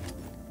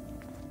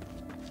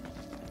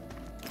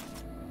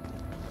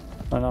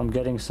 And I'm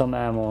getting some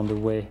ammo on the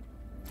way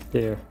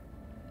there.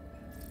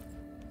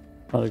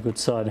 Not a good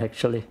sign,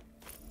 actually.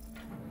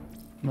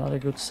 Not a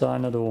good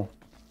sign at all.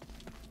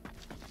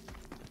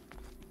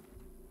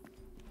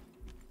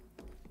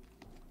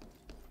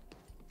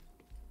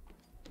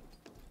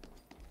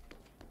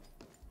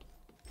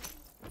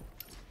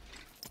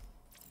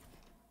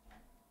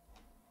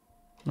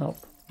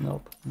 Nope,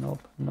 nope,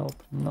 nope,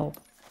 nope, nope.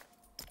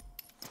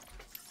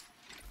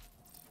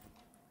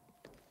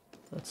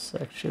 That's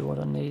actually what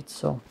I need,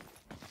 so...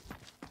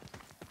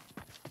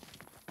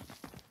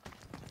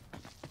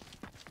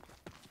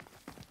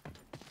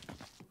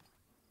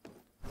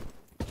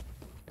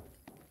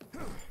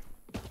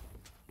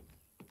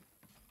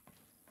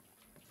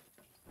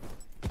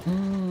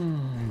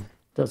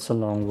 That's a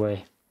long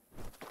way.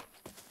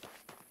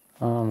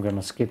 I'm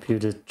gonna skip you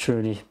the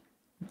journey,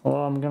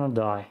 or I'm gonna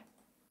die.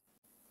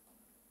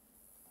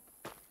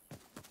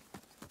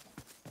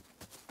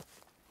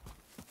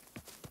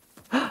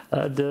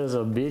 There's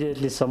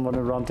immediately someone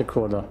around the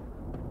corner.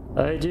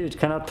 Hey dude,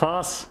 can I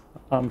pass?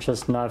 I'm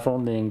just knife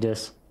onlying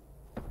this.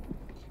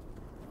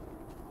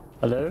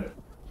 Hello?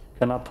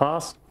 Can I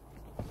pass?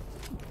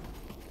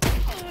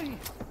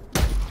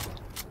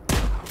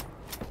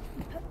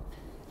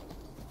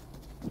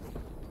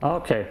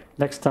 Okay,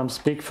 next time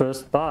speak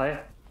first,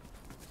 bye.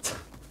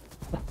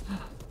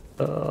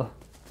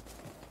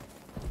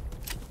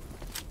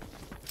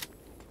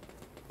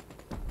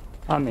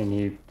 I mean,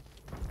 he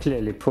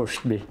clearly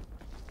pushed me.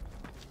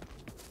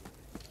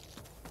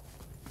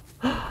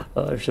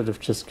 I should have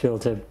just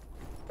killed him,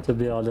 to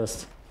be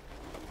honest.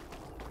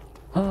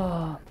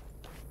 Well,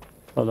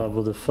 I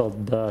would have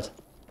felt bad.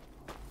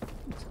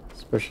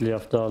 Especially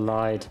after I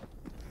lied.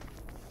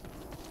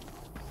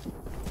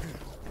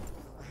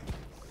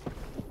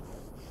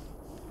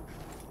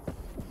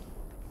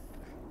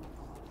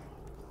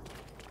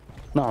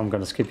 No, I'm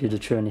gonna skip you the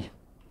journey.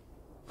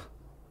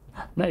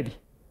 Maybe.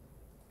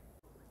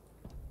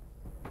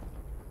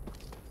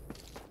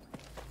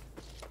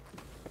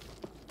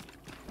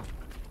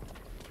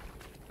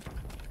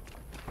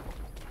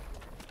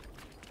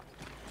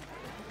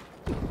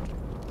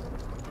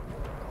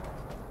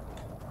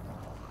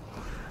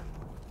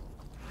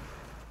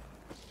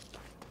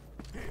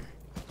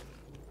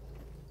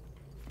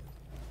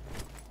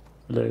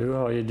 Hello,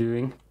 how are you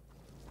doing?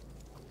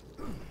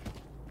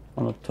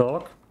 Wanna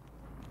talk?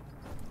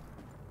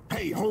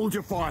 Hey, hold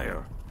your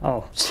fire!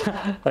 Oh,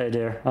 hey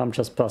there, I'm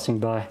just passing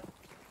by.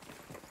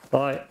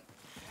 Bye.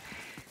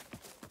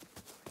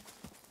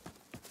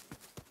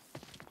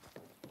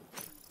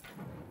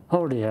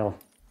 Holy hell.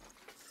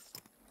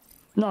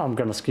 No, I'm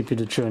gonna skip you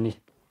the journey.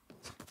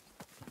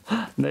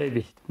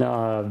 Maybe. No,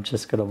 I'm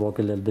just gonna walk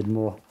a little bit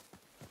more.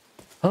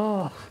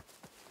 Oh.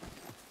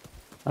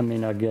 I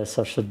mean, I guess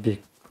I should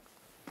be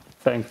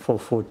thankful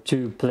for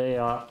 2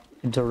 player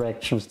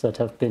interactions that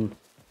have been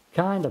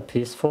kinda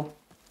peaceful.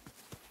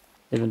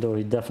 Even though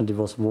he definitely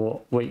was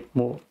way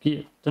more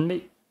geared than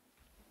me.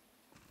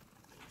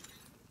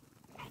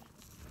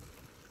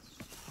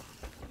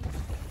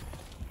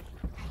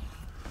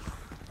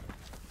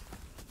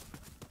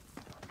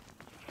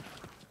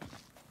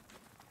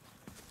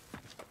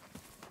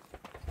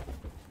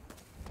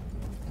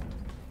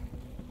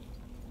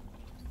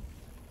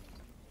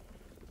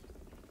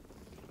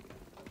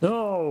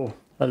 Oh,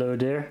 hello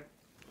there.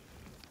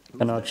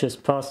 Can I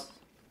just pass?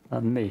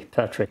 Me,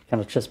 Patrick.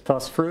 Can I just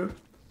pass through?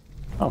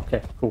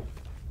 Okay, cool.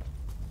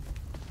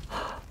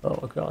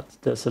 Oh god,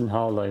 there's an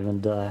howler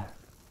even there.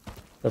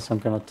 Guess I'm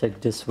gonna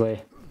take this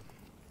way.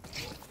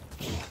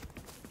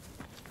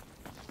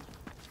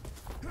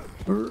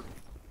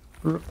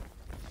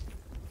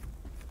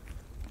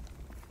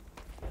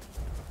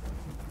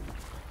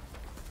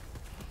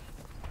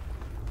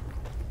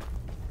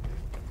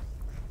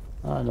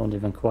 I don't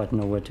even quite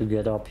know where to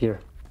get up here.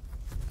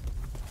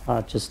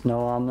 I just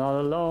know I'm not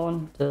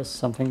alone. There's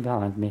something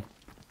behind me.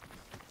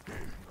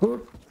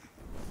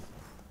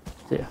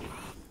 There.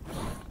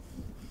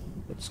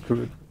 Get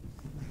screwed.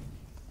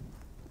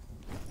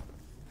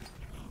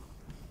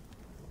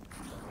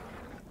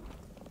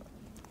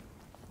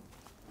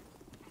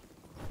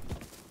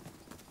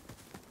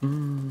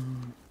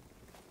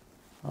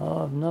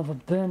 I've never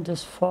been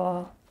this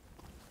far.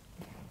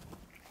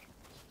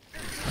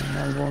 And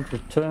I won't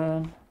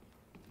return.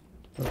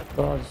 But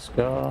God's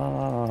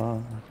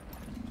God.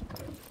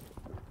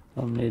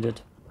 Don't need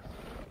it.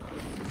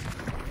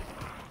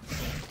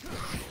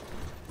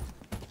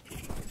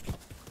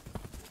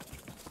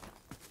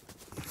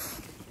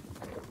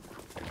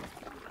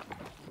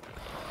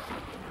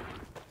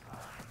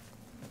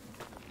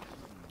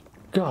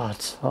 God,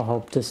 I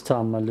hope this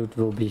time my loot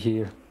will be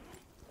here.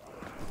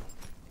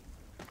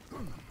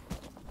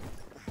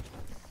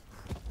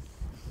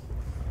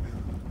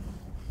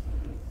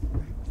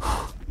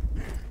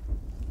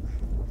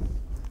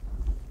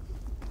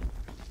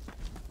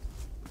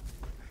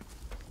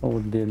 That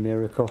would be a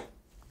miracle.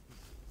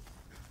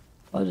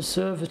 I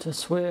deserve it, I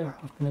swear.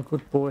 I've been a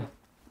good boy.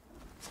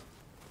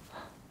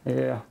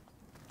 Yeah.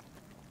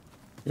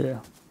 Yeah.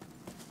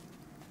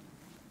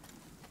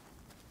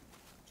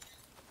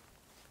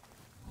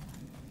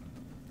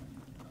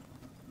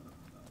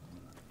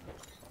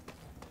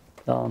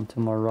 Down to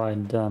my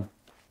right, down.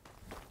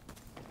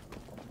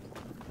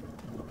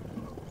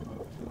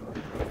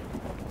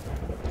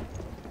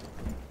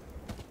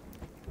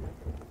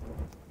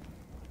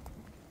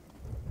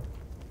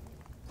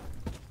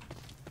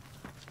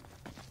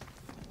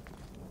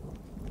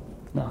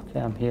 Okay,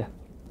 I'm here.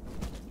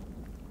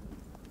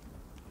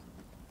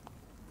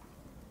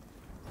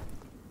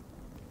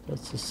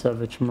 That's a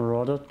Savage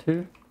Marauder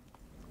too.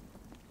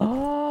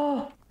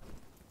 Ah!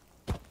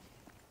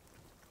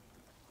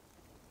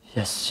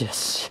 Yes,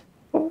 yes.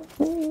 Oh,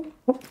 oh,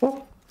 oh,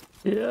 oh.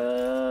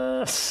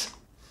 Yes!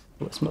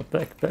 Where's my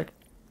backpack?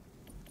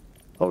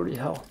 Holy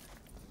hell.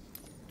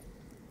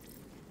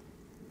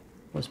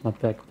 Where's my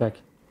backpack?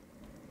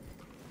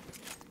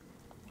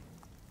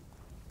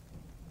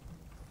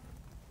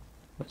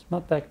 Where's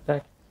my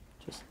backpack?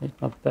 Just need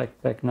my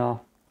backpack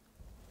now.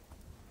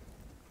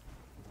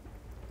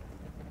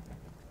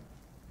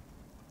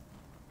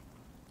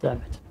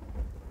 Damn it.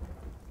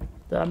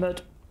 Damn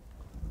it.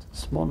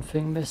 There's one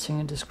thing missing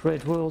in this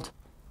great world.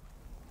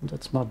 And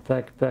that's my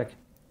backpack.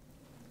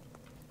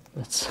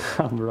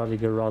 I'm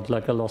running around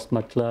like I lost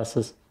my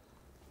glasses.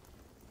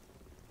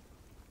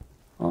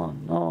 Oh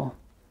no.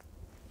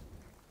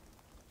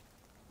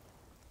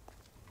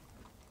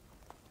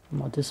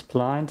 Am I this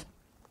blind?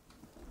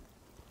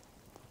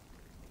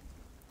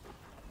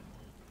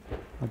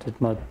 Or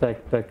did my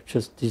backpack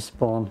just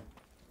despawn?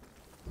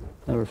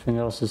 Everything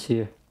else is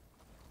here.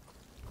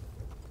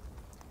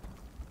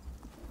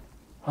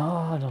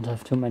 Ah, I don't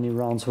have too many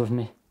rounds with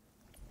me.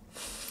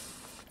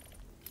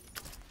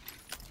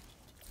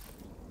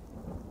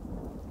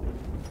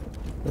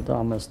 The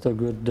armor is still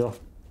good though.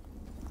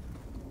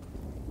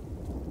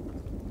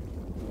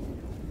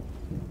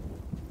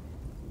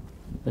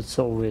 It's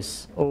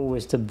always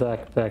the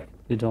backpack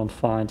you don't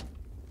find.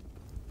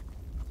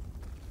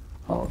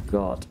 Oh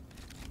god.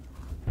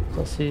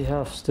 Does he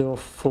have still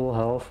full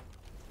health?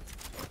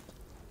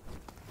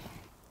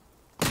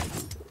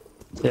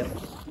 Yeah.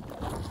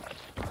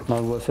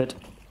 Not worth it.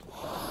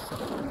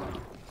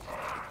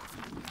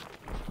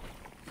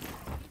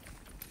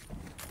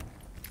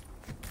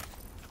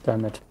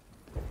 Damn it.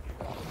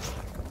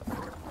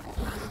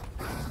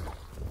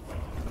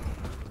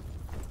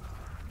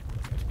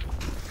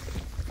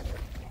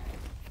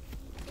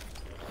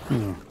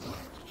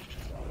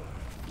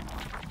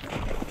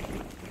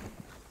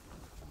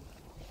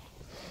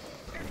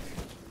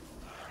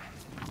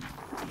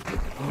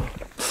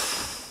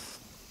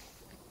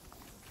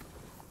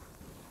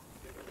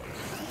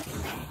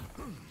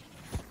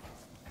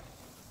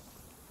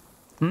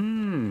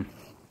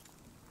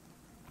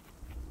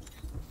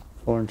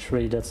 Orange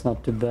tree, that's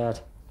not too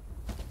bad.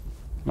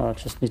 No, I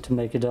just need to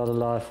make it out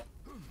alive.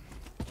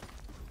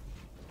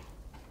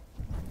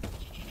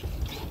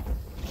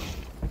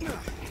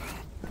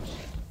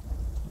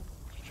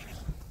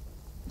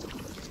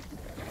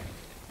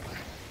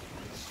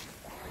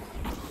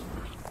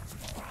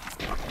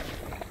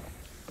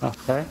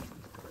 Okay.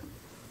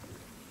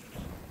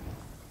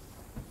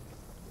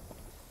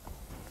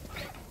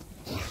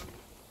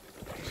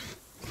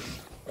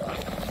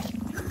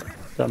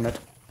 Damn it.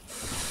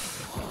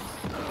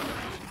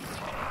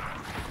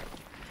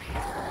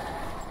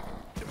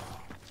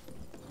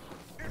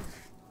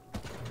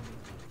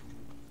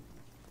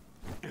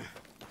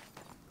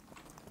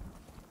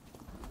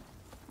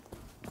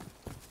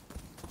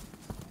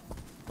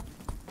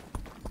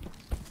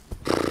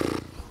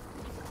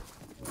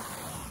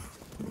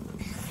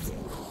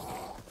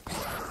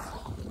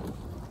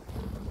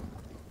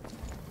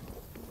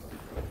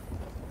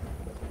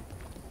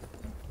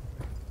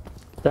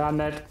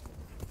 Damn it.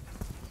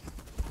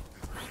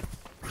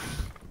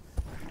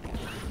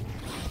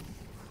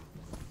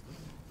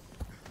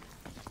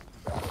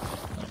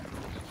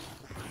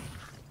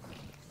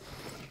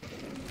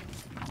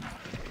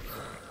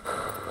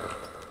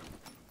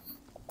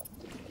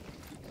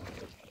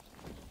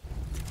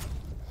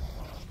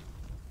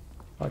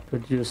 I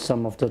could use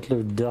some of that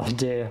loot down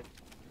there.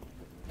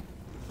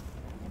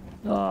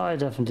 Oh, I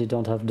definitely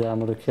don't have the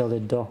ammo to kill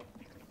it though.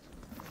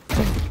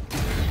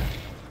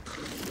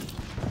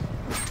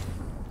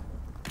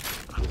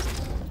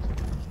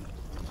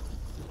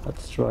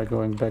 Let's try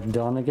going back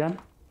down again.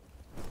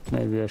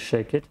 Maybe I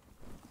shake it.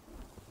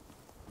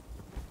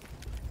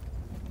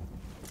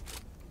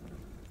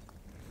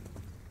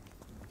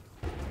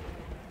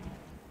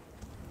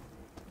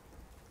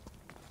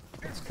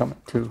 It's coming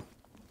too.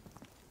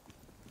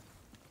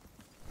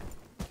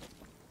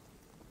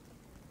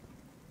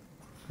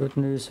 Good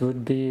news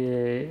would be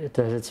that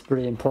it's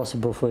pretty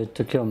impossible for it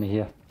to kill me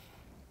here.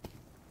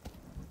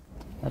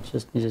 I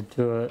just needed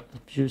to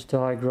abuse the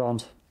high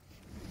ground.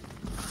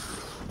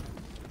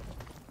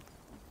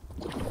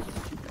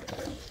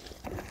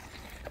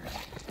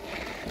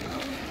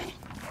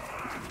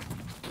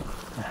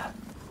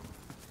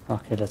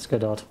 Okay, let's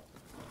get out.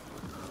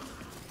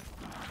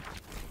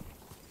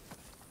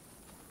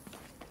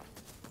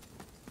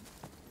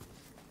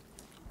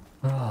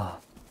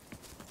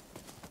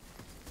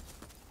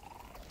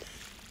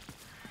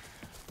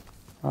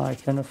 I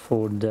can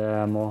afford the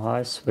ammo,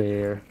 I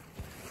swear.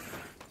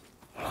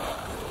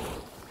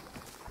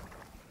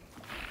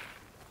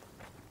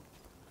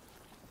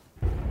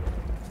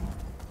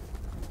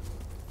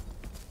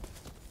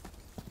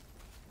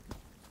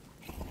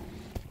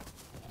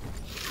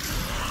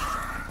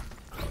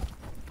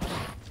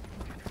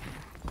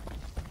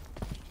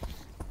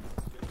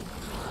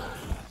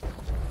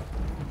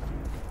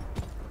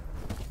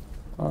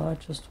 I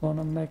just want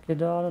to make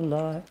it out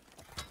alive.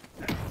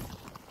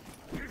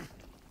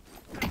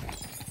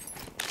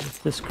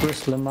 With this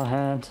crystal in my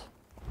hand.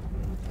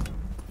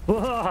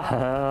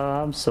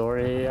 I'm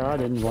sorry, I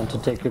didn't want to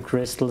take your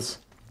crystals.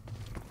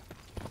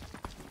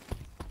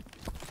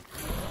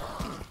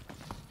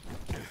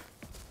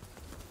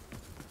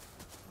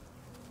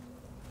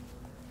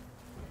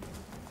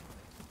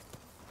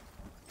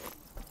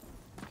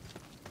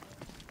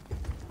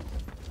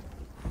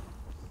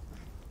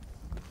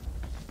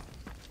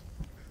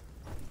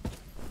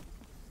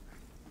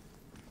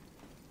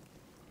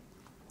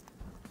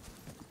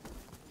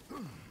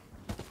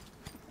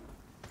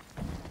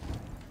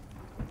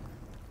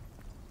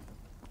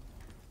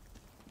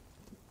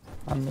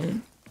 I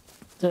mean,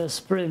 there's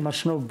pretty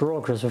much no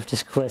progress with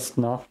this quest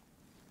now.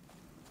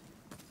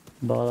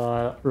 But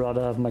I'd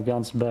rather have my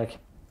guns back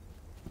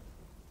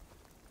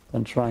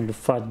than trying to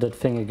fight that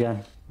thing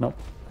again. Nope.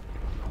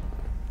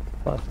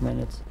 5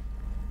 minutes.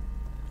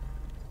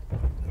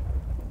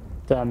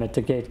 Damn it,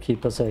 the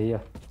gatekeepers are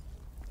here.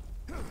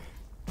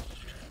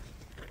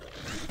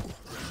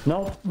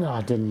 Nope, no,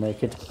 I didn't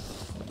make it.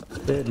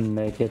 Didn't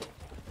make it.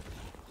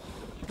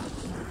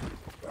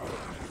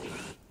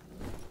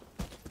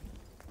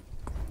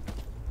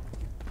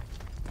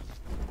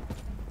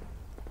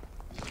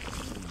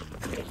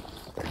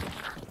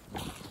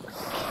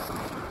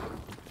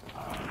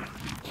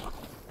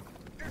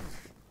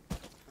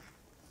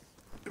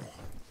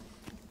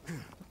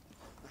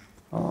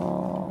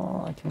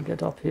 Oh, I can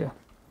get up here.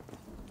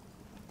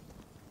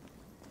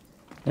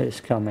 He's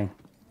coming.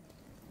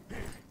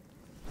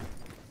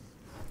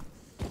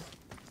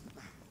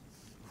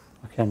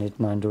 I need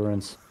my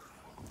endurance.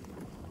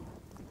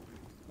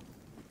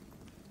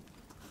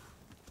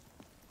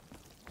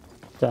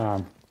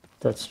 Damn,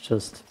 that's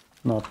just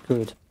not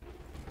good.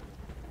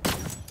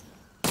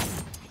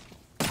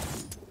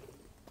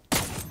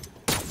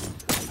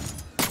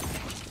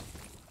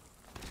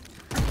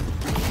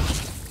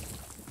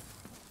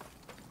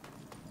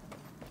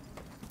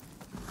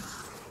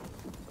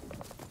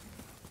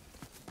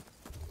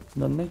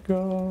 Let me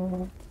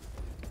go.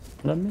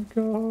 Let me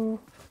go.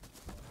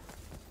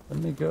 Let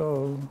me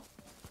go.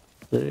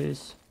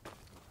 Please.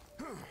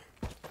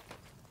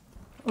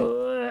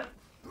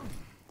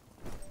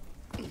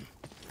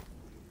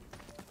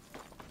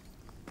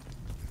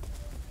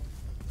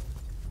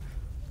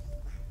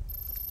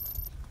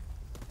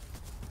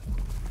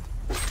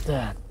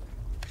 Damn.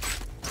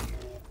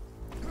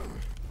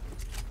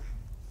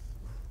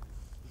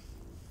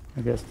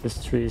 I guess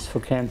this tree is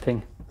for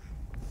camping.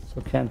 So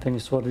camping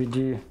is what we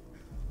do.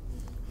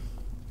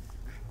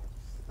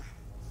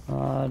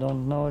 I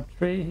don't know a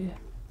tree.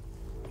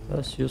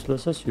 As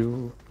useless as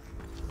you.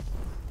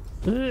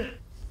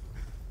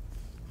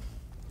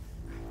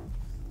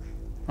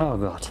 Oh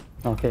god.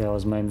 Okay,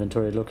 how's my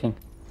inventory looking?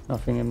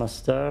 Nothing in my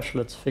stash,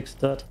 let's fix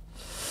that.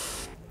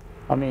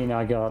 I mean,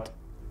 I got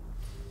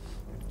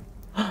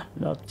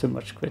not too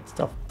much great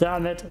stuff.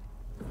 Damn it!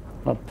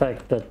 My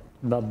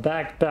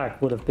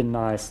backpack would have been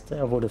nice.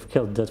 I would have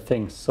killed that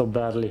thing so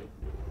badly.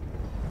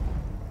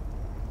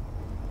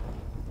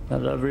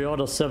 And every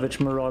other Savage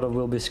Marauder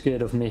will be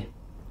scared of me.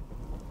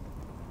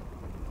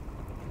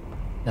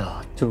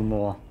 Ah, 2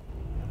 more.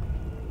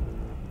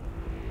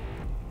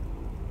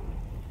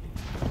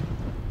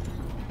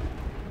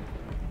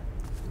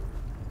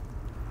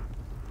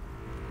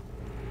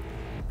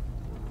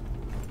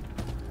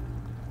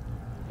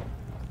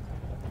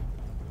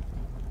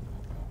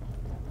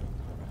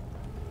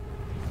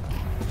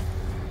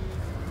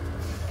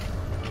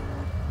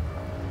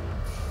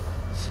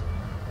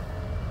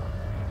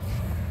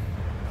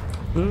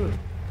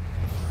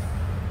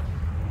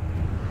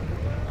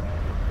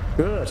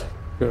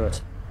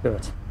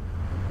 Good.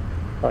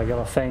 I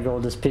gotta thank all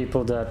these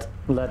people that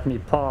let me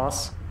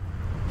pass.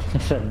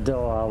 Even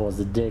though I was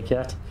a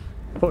dickhead.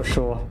 For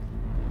sure.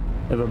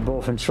 They were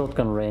both in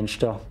shotgun range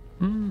though.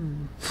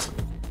 No,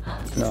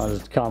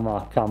 that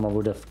Karma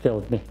would have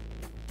killed me.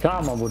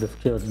 Karma would have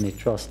killed me,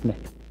 trust me.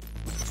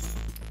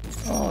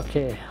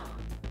 Okay.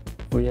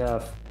 We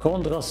have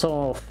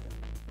Kondrasov.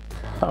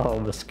 I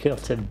almost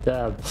killed him,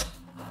 damn.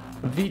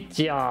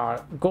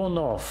 Vitya,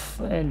 Gonov,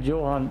 and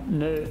Johan.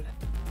 No.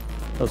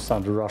 Those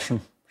sound Russian.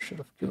 Should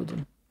have killed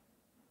him.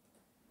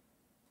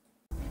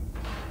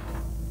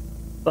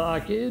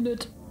 Back in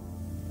it.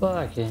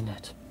 Back in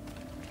it.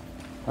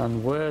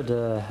 And where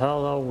the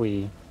hell are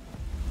we?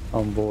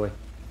 Oh boy.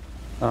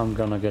 I'm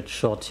gonna get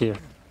shot here.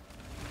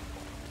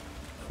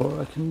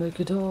 Before I can make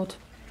it out.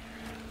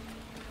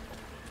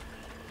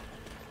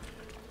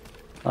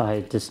 I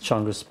hate this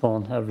jungle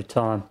spawn every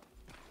time.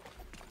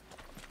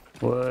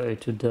 Way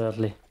too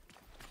deadly.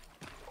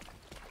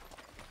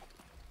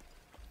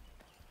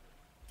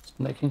 Just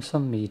making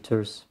some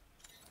meters.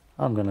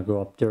 I'm gonna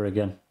go up there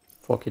again.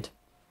 Fuck it.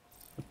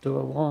 What do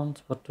I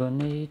want? What do I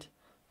need?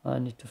 I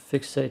need to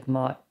fixate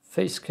my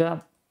face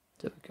cam.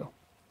 There we go.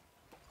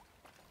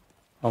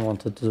 I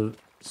wanted to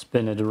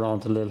spin it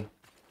around a little.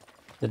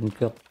 Didn't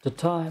get the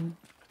time.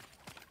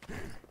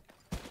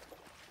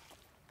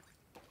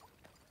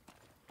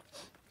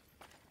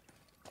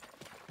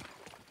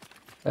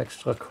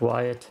 Extra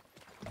quiet.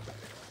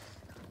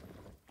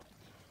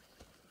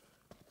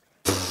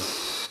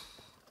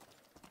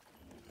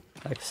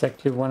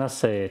 Exactly when I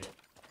say it.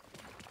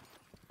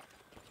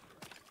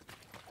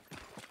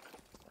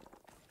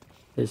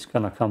 He's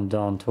gonna come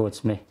down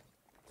towards me.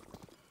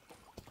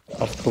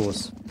 Of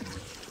course.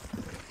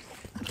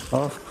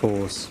 Of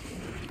course.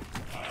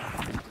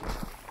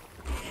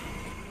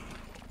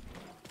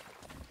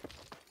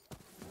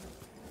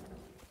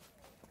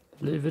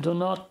 Believe it or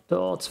not, the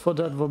odds for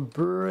that were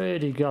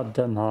pretty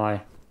goddamn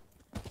high.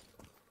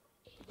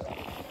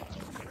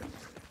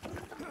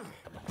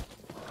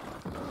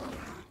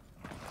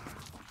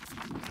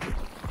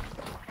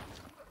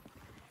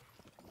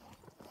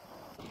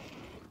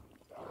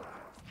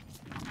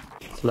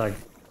 It's like...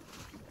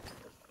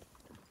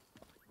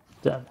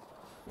 Damn.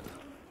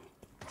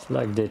 It's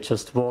like they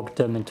just walked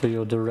them into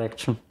your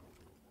direction.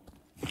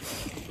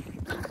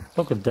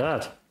 Look at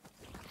that.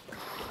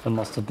 There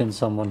must have been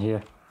someone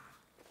here.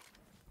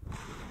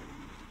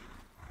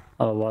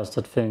 Otherwise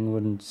that thing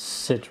wouldn't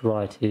sit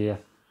right here.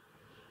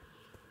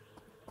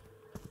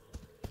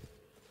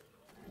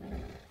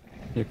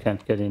 You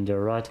can't get in there,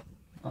 right?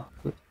 Oh,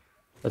 good.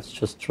 Let's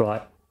just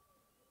try.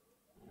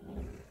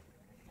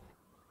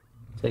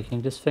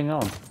 Taking this thing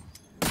on.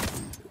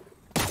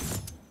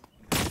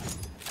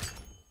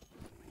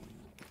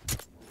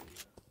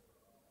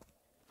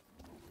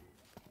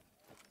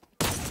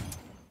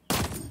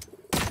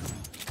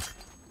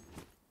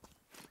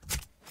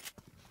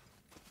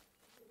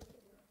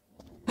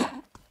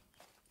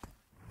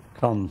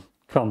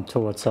 Come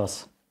towards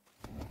us.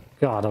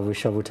 God, I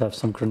wish I would have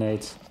some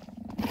grenades.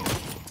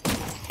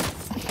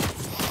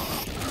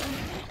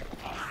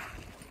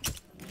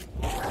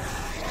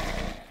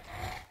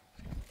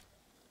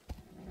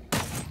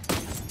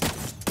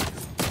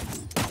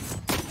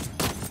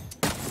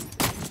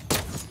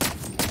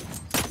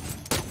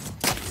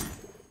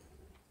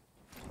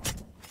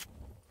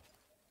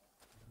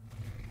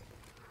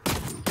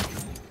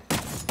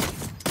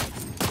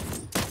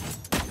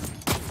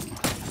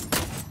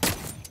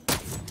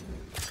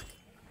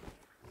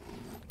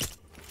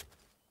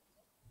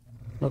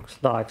 Looks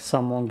like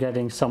someone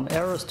getting some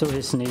arrows to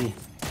his knee.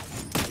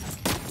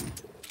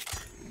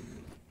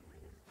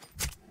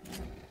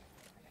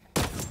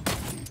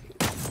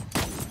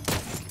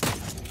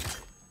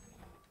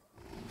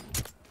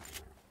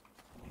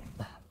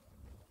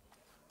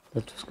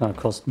 That was gonna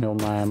cost me all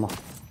my ammo.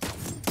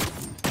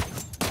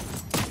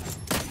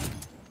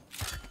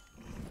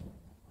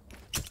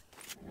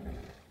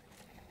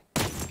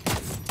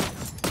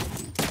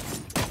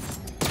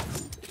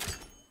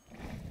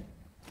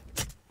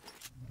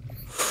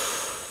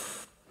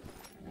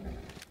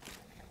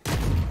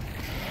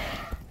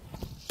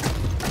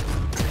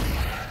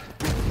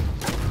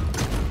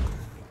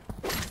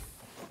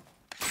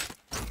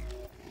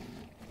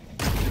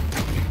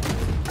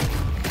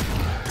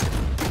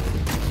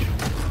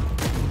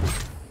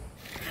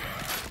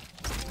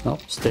 No,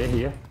 stay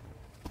here.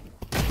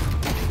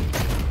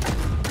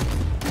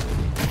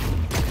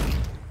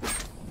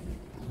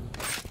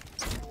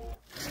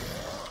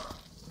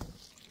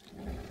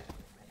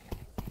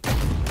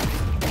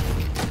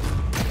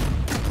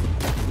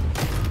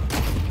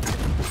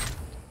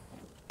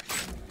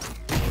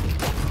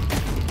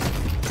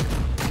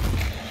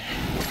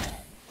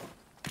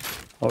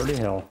 Holy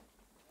hell.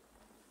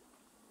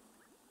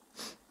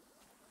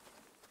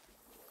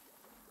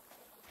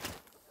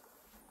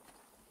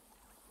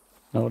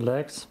 No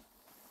legs.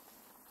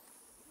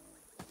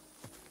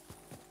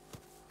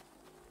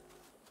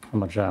 How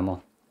much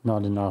ammo?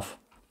 Not enough.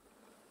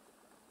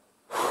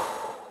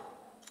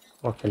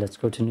 Okay, let's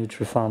go to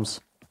Nutri Farms.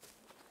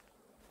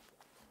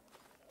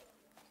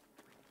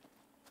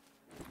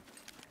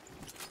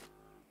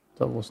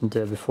 That wasn't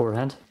there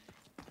beforehand.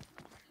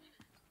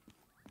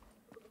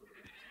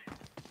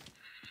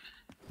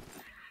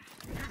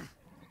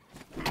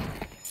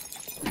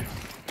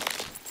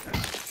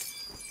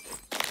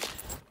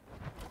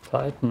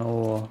 Titan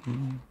or...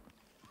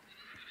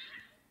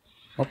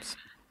 Oops.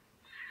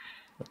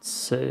 Let's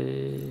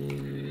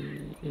say...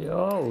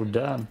 Oh,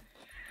 damn.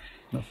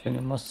 Nothing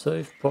in my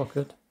safe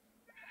pocket.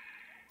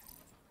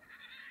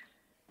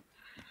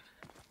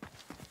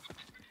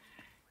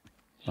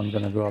 I'm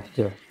gonna go up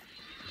there.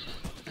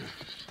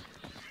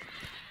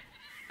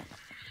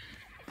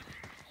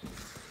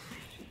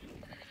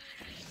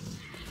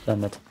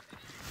 Damn it.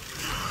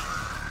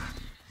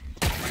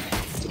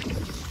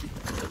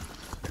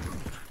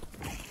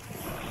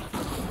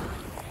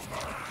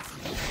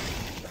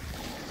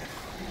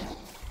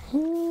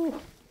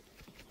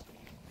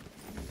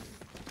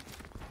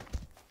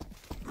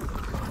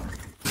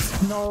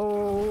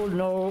 No,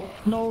 no,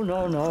 no,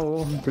 no,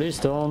 no. Please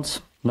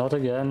don't. Not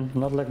again.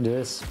 Not like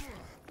this.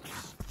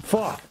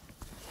 Fuck.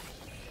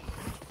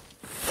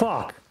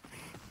 Fuck.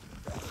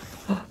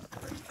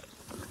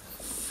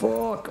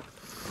 Fuck.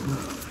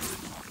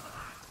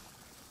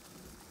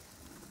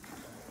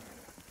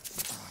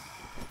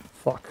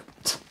 Fuck.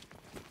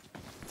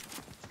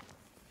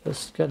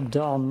 Just get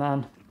down,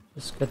 man.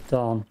 Just get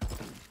down.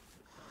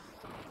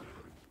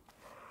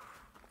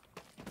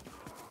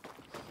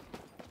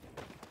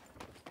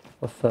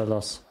 Oh,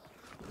 fellas.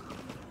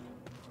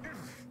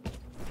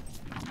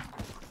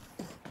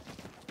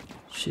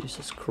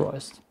 Jesus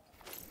Christ.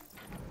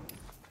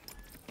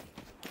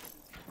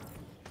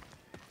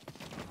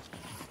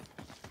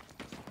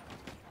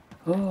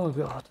 Oh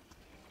God.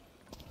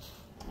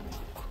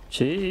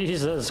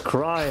 Jesus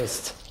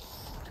Christ.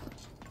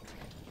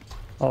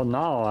 Oh,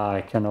 now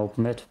I can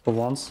open it for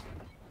once.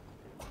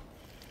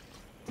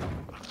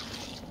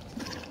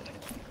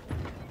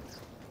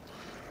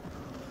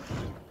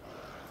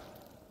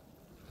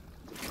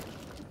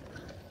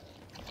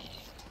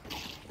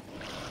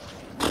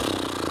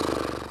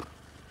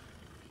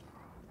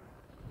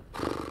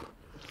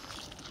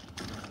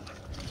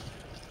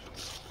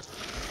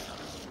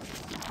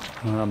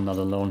 I'm not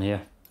alone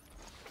here.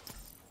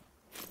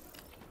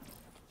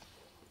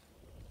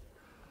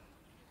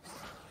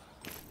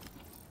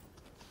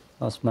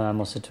 How's my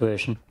ammo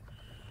situation?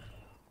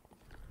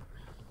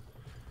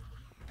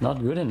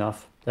 Not good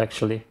enough,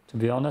 actually, to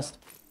be honest.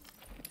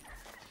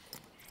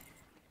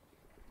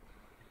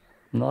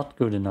 Not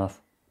good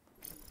enough.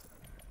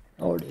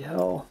 Holy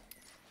hell.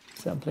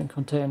 Sampling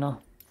container.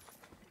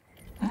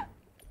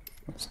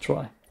 Let's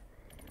try.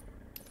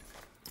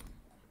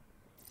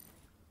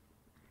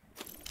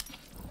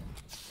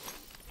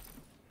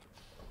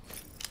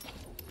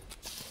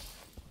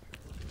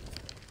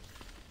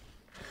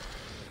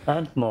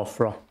 And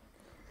Mothra.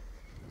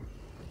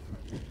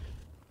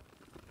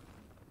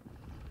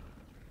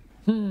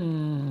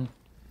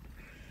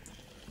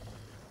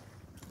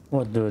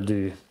 What do I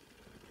do?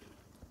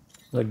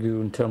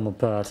 Lagoon,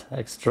 thermopad,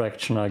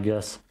 extraction, I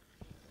guess.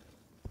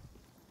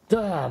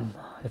 Damn!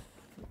 If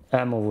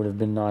ammo would have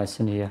been nice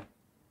in here.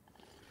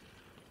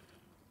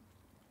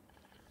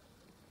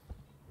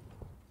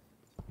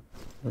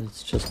 But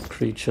it's just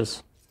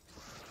creatures.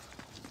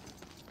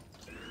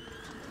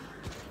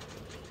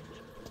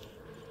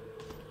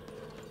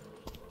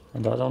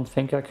 And I don't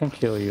think I can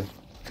kill you.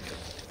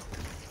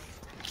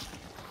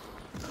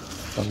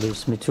 That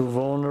leaves me too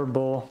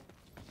vulnerable.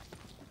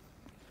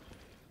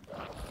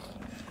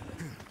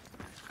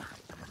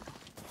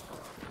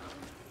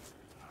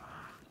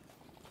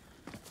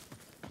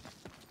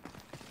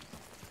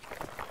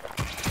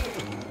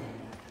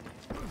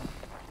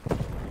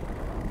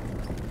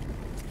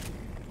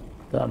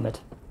 Damn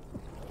it.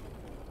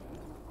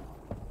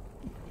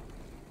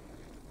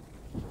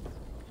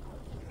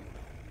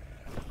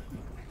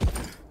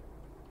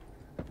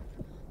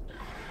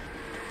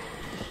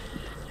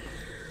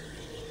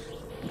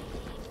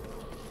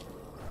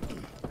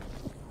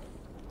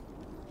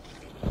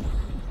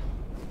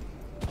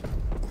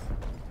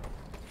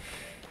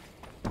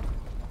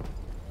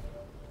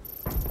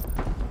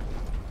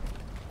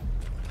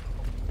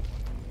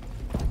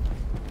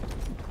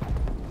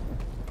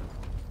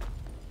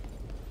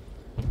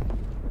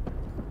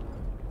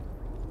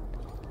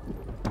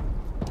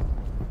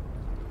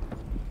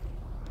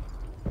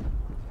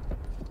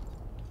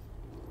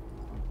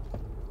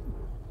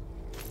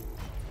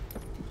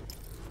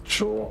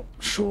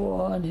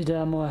 Sure, I need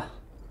ammo.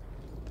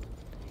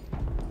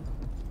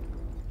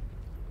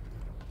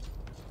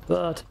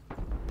 But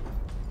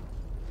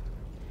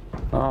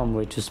I'm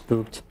way too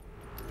spooked.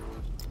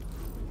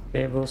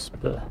 Cables,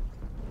 but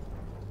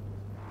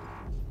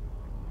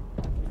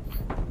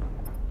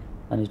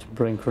I need to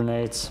bring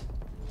grenades.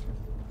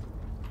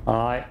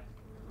 I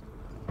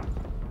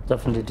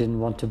definitely didn't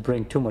want to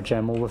bring too much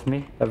ammo with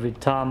me. Every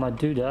time I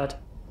do that,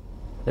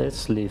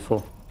 it's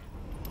lethal.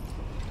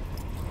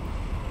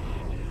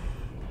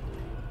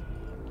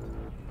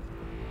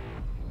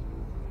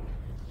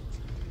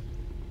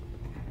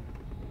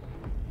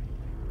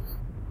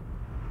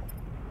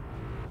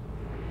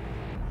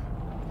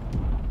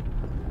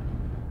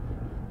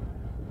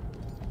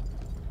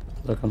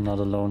 Look, I'm not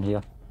alone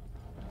here.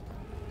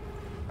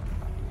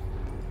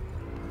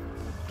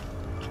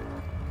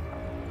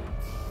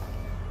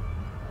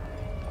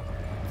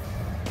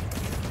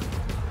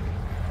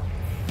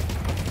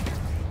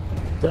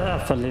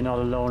 Definitely not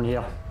alone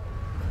here.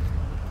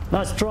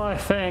 Nice try,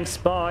 thanks,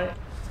 bye.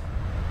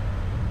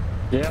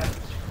 Yeah.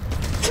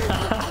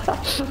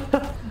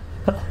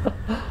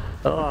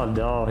 Oh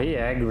no, he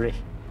angry.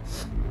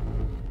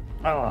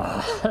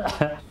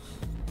 Oh.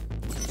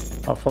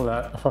 I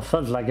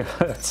felt like I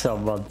hurt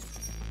someone.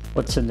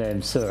 What's your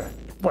name, sir?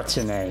 What's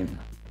your name?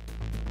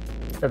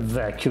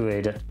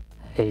 Evacuated.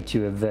 Hate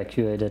you,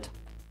 evacuated.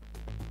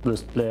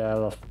 Worst player I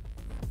ever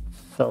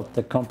felt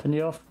the company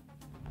of.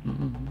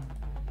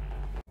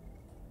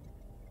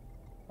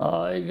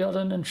 I got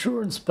an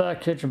insurance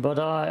package, but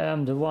I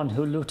am the one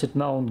who looted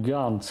my own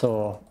gun,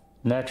 so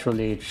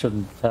naturally it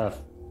shouldn't have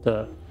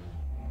the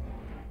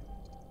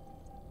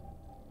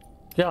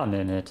gun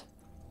in it.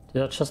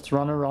 Did I just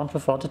run around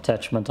without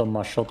attachment on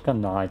my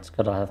shotgun? Nah, it's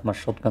gotta have my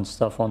shotgun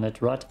stuff on it,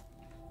 right?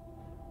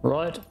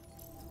 Right?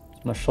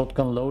 Is my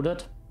shotgun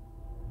loaded?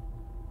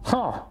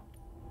 Huh!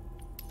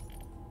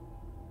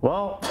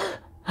 Well,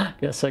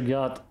 guess I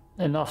got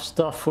enough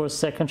stuff for a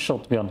second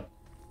shotgun.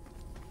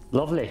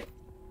 Lovely.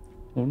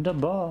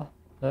 Wunderbar.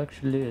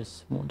 Actually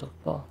is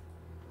wunderbar.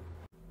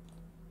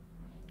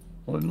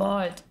 We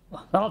might...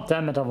 Oh,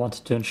 damn it, I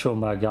wanted to insure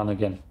my gun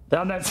again.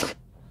 Damn it!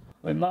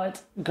 We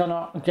might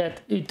gonna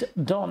get it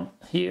done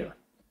here.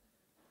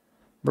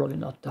 Probably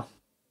not though.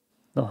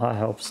 No high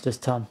hopes this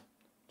time.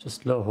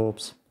 Just low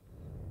hopes.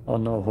 Or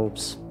no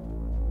hopes.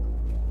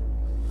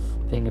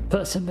 Being a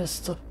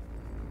pessimist,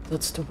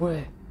 that's the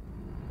way.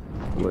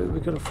 The way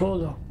we gotta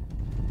follow.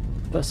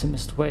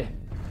 Pessimist way.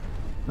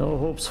 No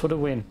hopes for the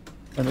win.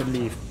 And a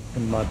leaf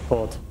in my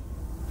pod.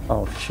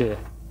 Oh shit.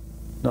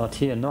 Not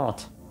here,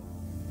 not.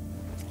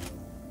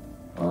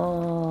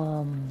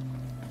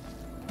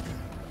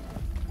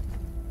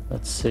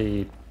 Let's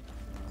see.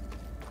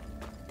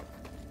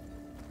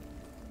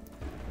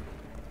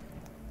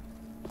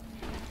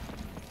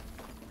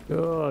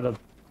 Good.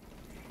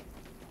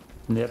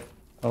 Yep,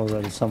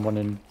 already someone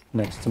in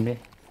next to me.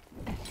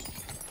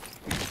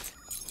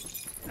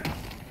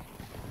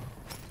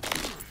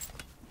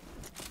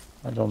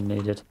 I don't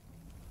need it.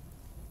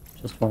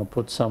 Just want to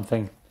put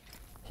something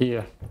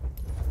here.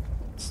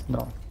 It's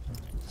not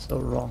so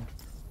wrong.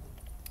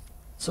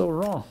 So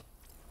wrong.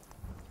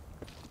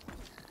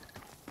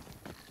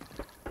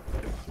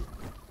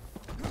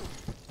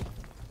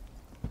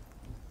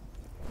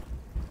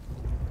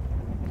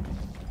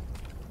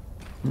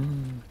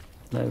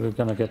 Maybe we're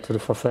gonna get to the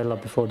favela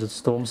before the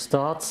storm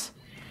starts.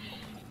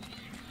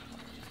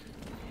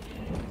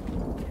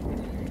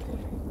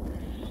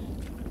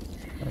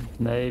 And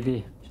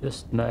maybe,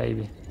 just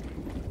maybe,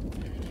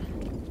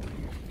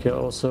 get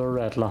also a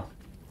rattler.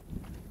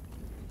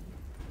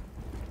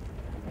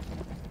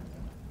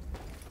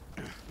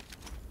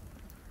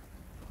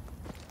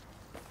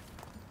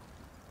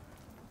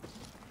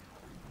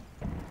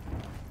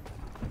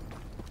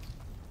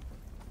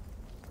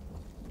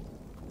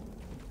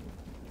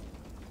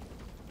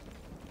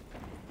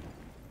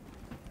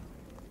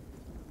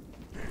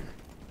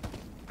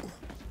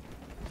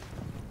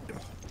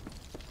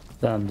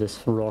 Damn this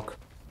rock.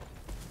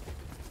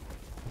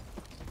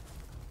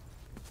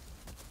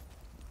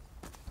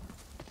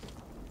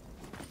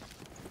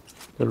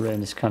 The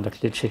rain is kinda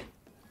glitchy.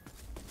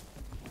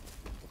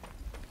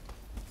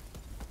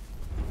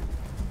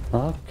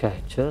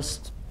 Okay,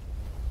 just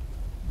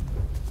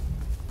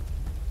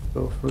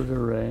go through the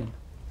rain.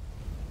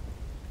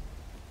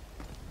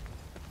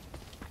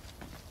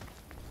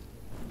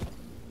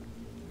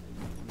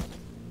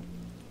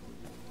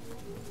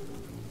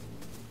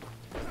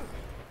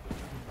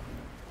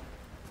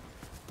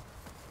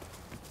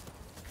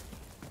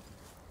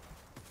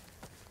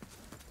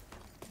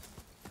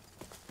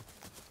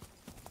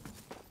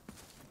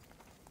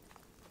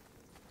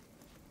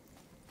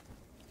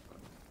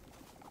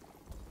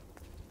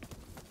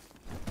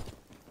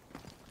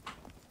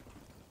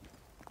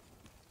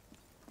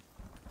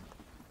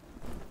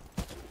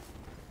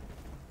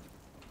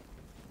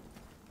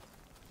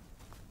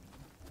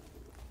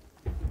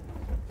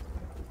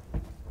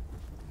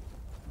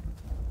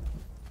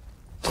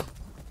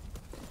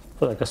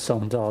 I feel like I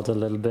zoned out a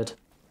little bit.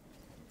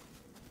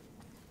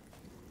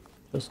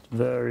 Just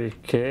very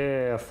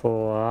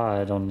careful.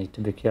 I don't need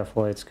to be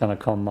careful, it's gonna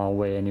come my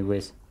way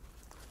anyways.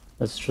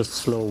 Let's just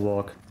slow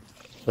walk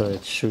so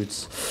it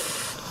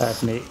shoots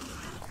at me.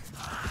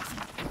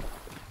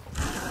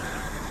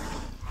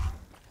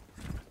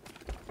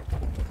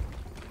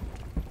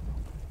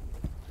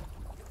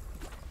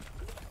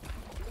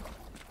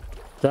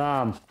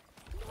 Damn!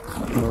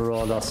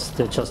 Marauders,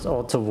 they just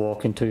auto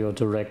walk into your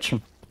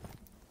direction.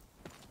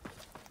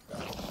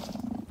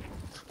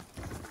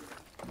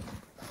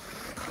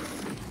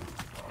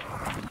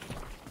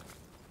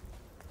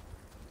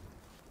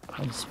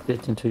 And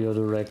spit into your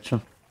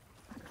direction.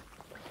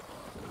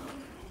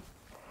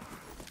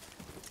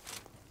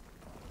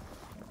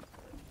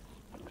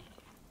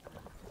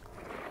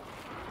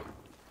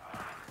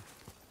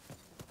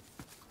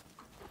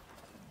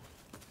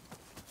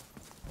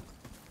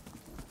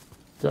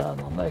 Damn,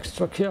 I'm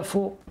extra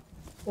careful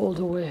all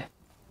the way.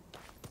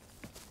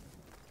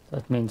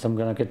 That means I'm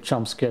gonna get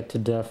jump scared to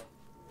death.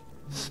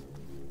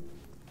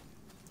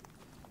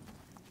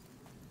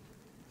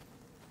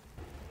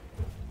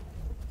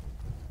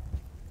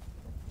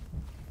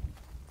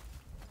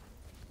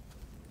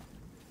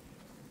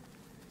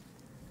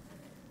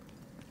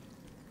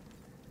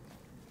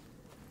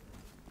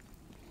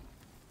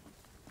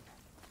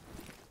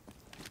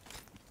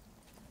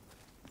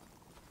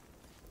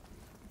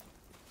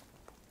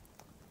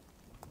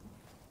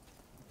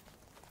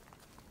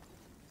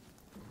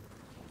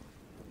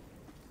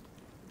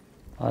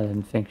 I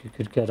didn't think you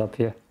could get up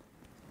here.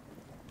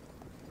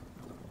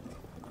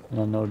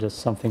 And I know there's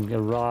something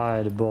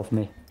right above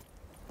me.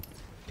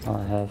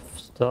 I have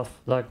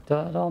stuff like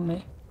that on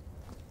me.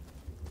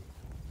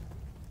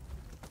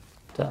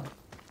 Damn.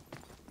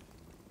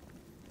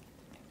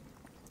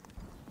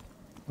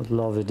 Would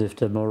love it if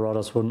the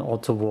Marauders wouldn't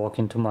auto walk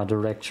into my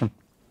direction.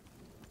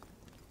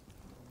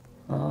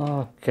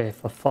 Okay,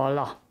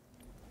 verfalla.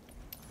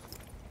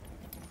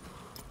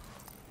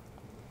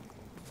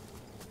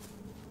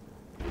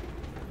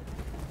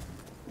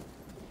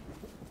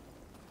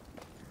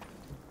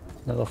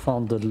 Never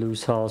found that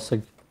loose house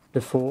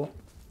before.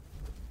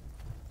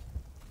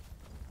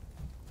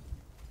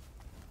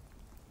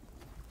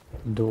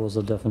 The doors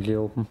are definitely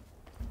open.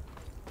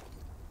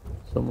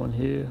 Someone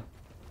here.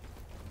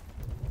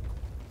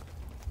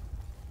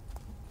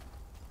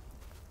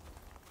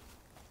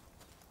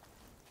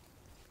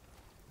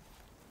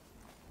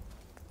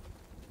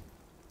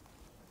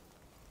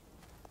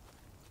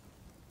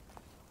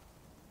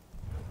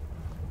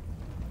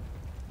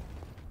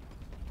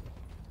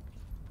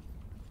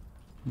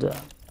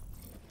 There.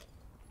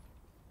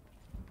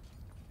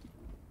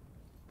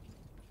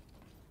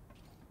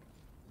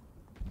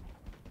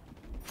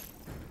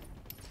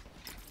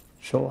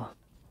 Sure.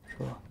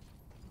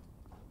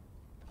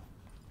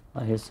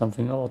 I hear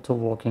something auto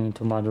walking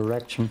into my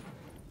direction.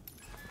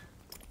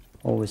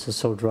 Always a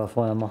so rough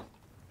ammo.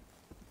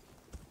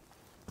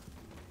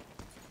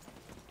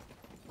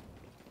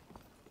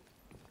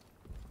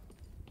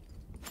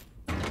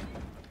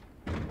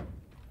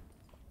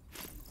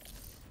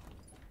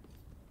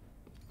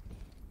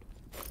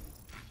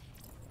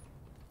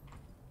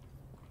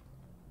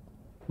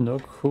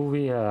 Look who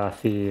we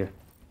have here.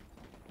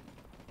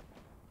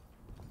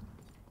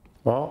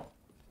 Well.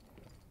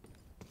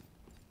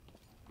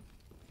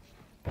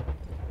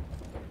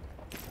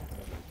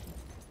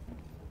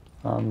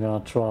 I'm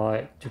gonna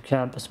try to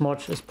camp as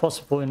much as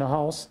possible in the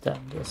house.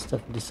 Damn, there's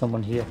definitely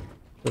someone here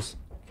just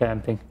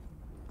camping.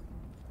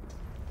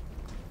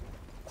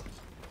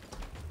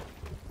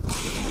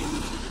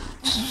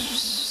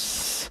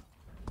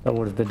 That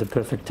would have been the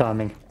perfect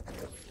timing.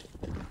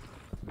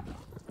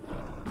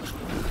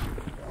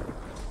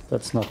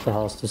 That's not the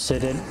house to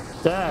sit in.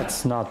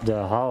 That's not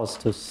the house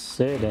to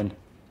sit in.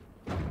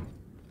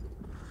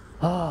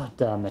 Ah,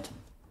 damn it.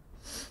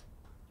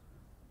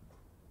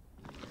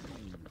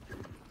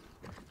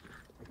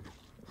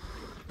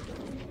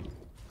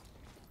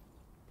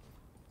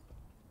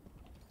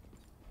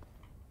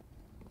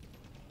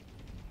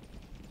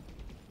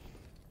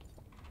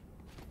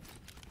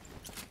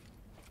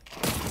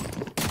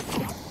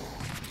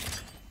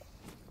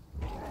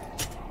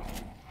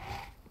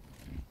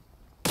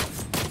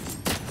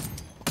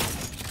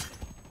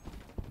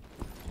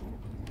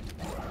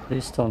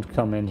 Please don't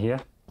come in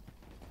here.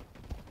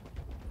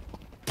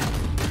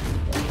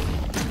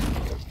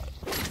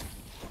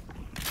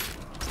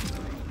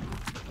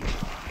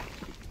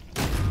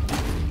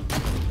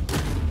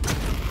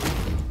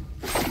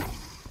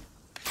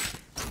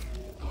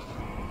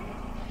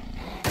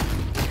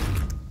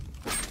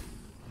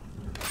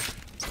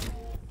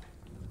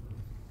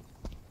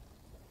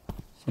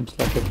 Seems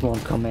like it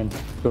won't come in.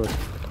 Good.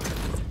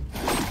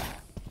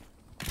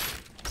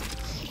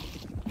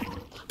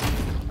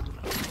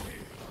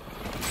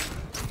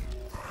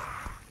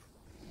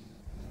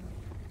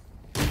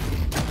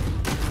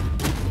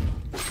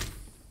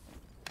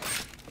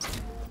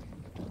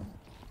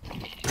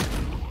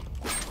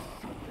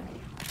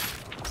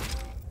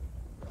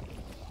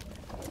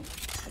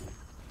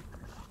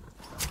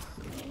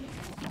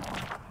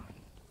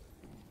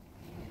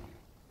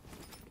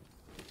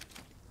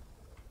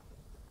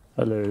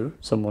 Hello,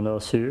 someone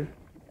else here?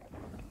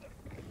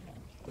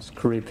 It's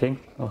creeping.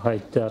 I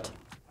hate that.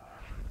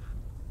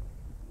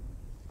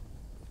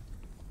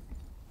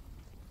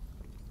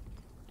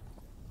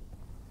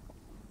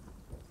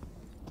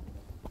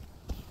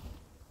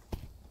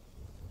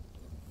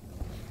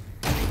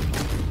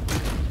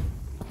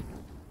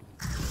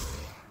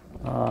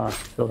 I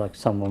feel like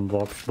someone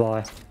walked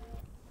by.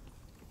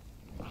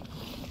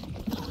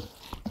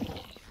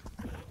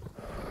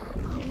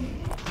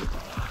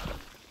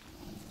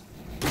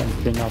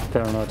 Can't be not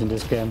paranoid in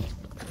this game.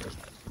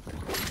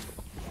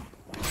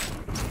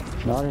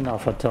 Not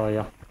enough, I tell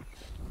ya.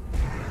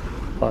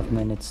 5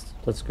 minutes,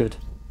 that's good.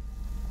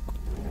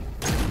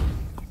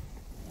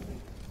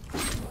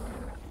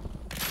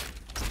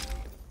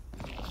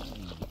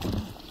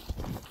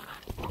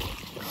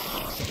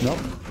 Nope.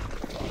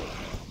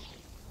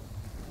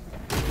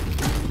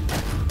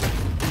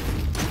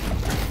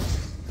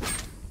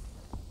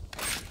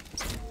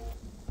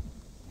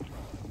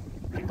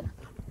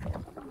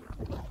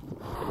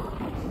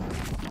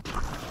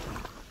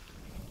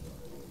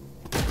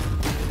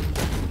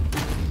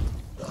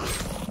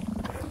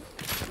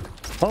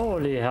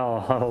 Holy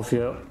hell, I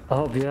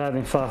hope you're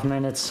having 5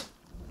 minutes.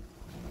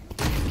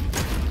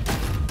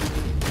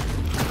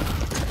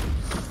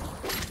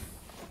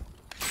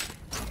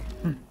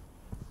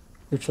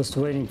 You're just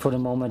waiting for the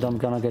moment I'm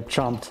gonna get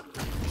jumped.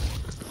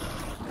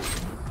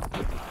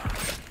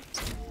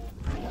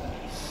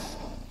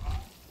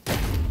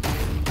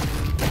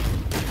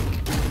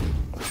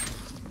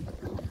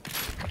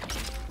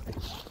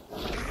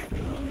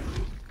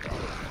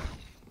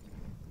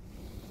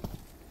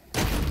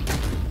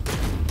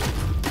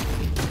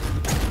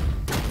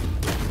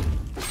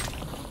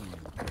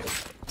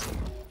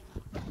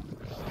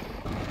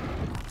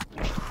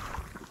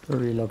 The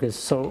reload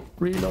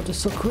is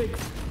so quick.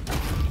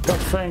 God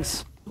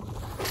thanks.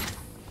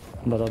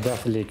 But I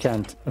definitely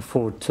can't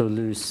afford to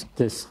lose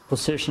this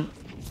position.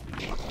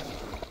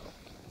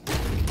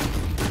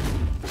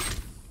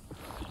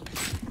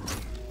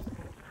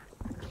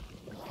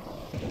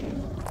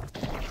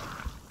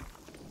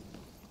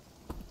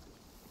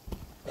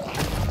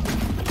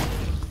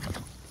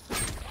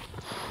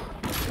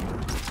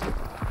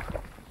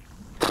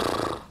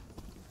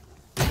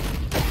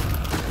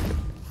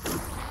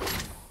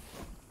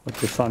 Would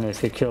be funny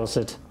if he kills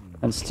it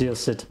and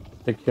steals it,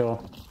 the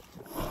kill.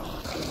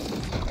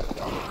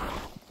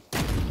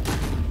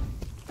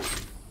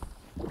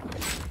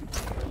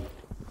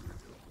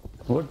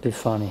 Would be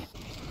funny.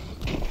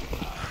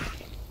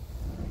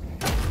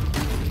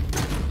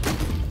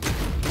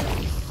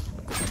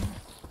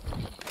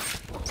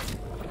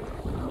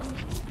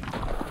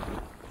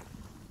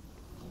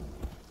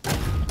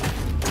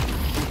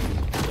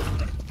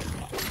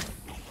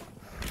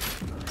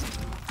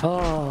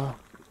 Ah.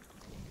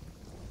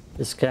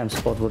 This camp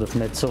spot would have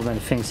made so many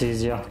things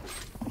easier.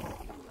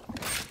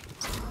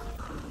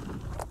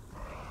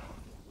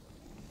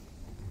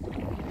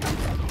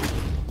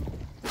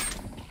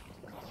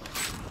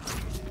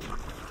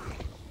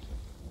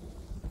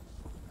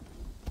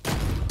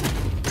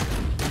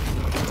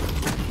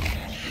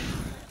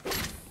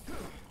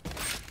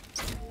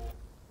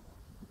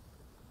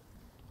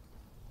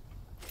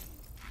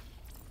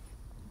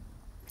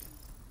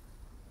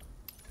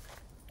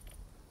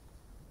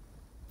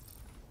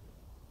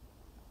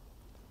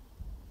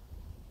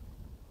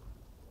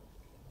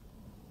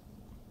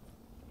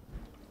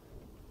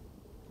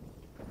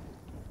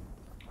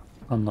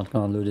 I'm not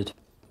gonna loot it.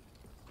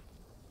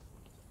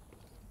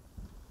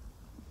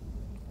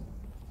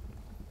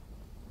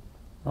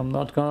 I'm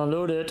not gonna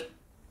loot it.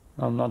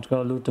 I'm not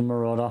gonna loot the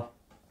Marauder.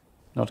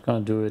 Not gonna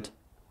do it.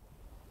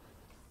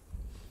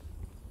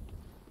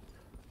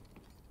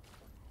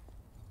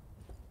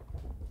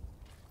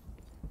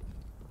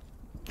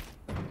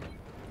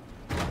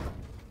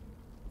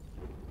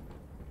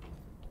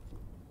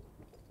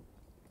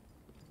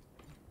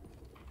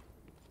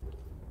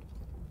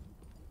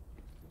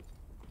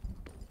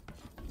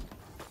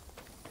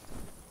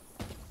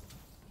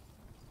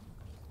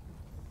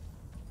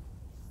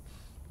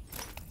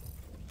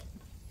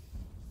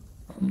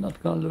 I'm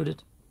not gonna loot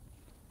it.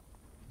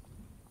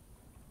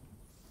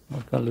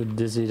 Not gonna loot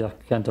this either.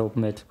 Can't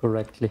open it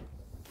correctly.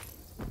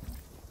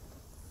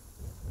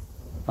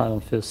 I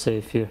don't feel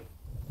safe here.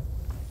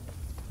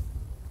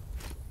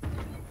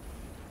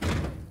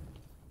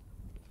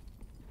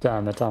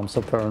 Damn it, I'm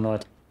so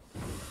paranoid.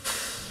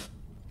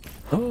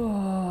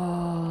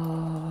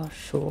 Oh,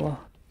 sure.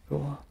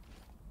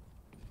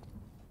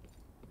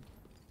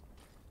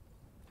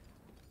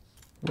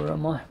 Where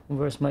am I?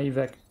 Where's my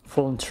evac?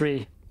 Fallen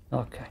tree.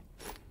 Okay.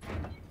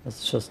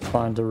 Let's just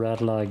find the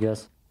rattler, I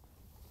guess.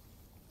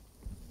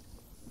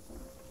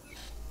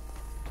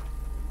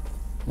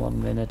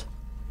 1 minute.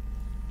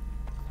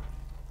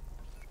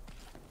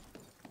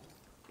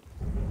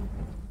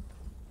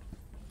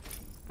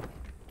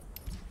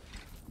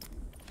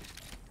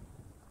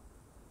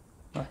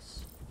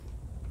 Nice.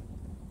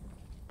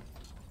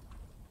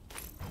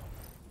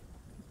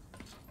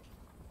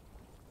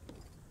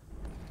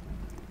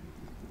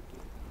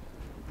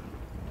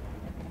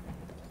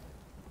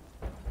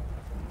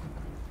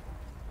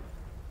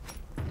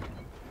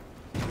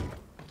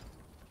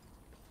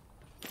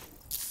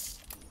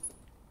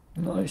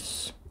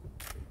 Nice.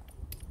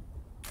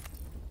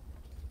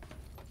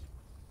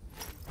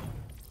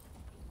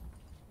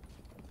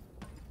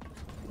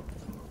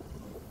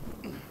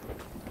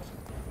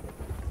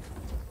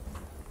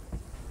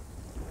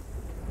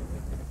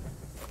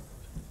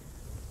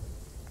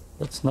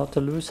 That's not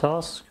the loose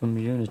house,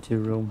 community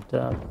room,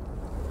 damn.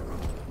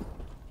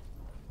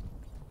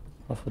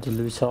 I thought the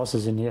loose house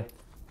is in here.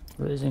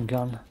 Raising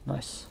gun,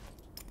 nice.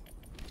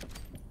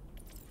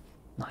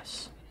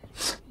 Nice.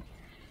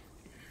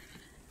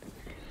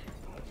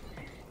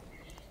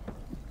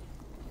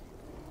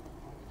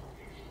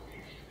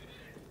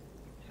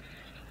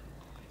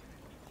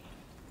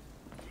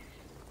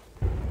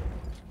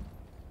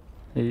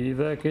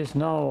 Evac is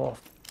now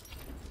off.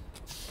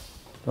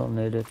 Don't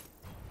need it.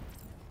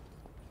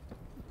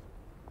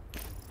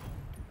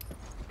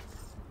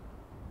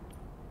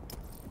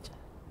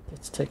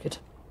 Let's take it.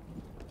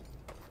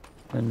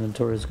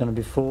 Inventory is gonna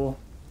be full.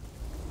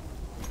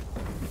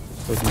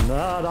 Doesn't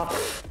matter.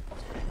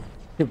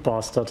 You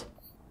bastard.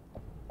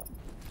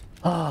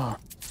 Ah.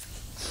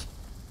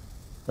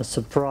 A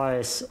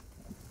surprise.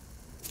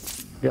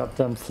 Got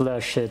them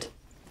flash hit.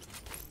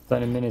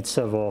 20 minutes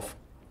serve off.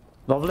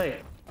 Lovely.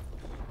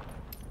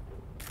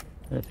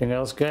 Anything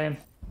else, game?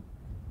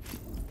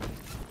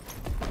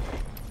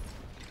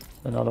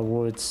 In other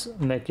words,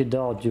 make it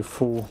out, you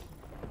fool.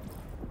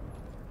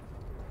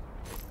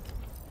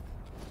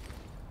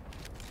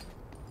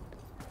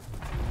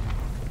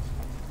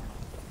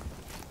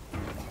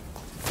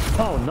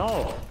 Oh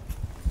no!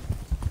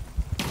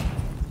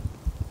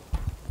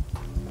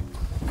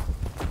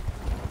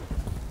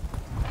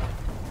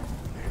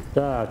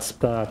 That's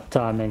bad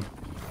timing.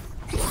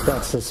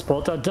 That's the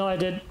spot I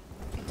died in.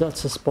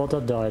 That's the spot I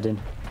died in.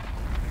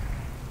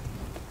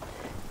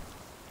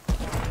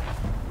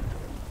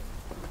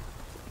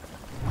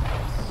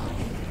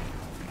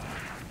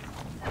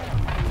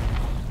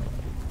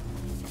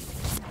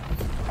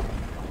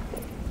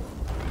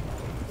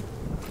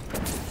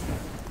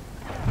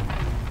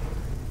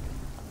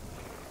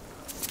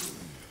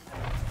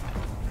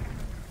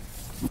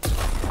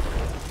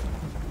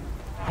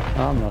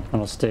 I'm not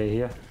gonna stay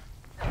here.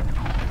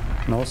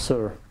 No,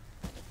 sir.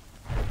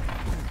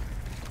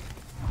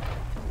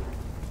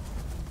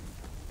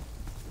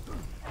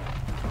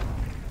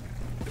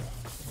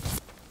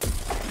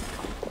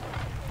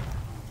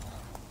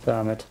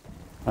 Damn it.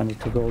 I need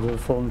to go to the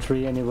fallen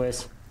tree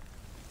anyways.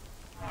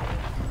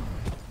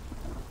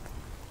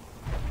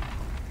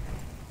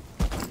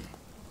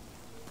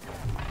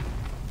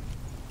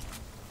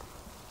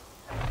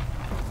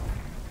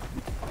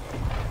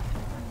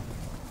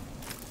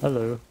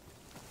 Hello.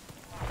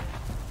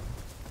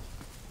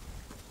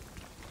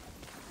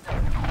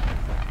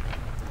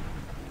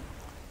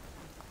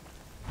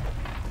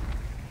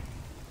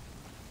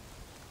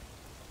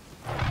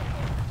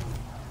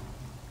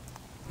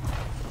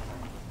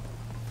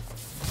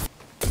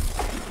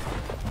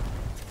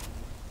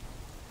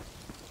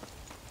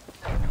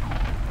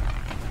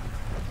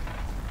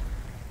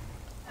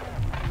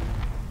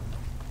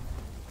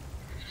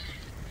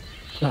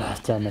 Ah,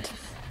 damn it.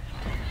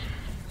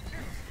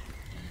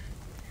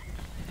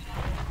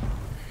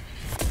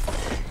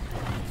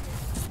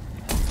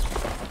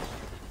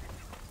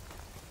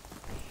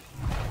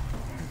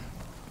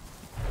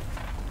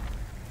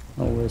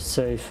 Always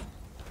safe.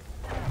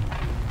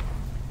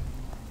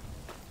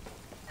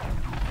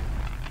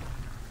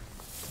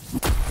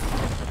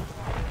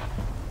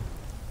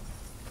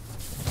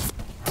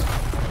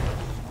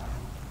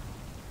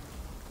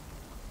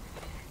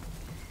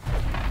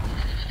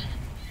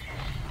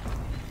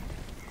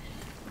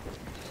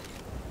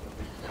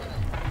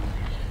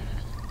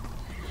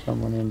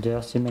 Someone in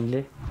there,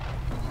 seemingly.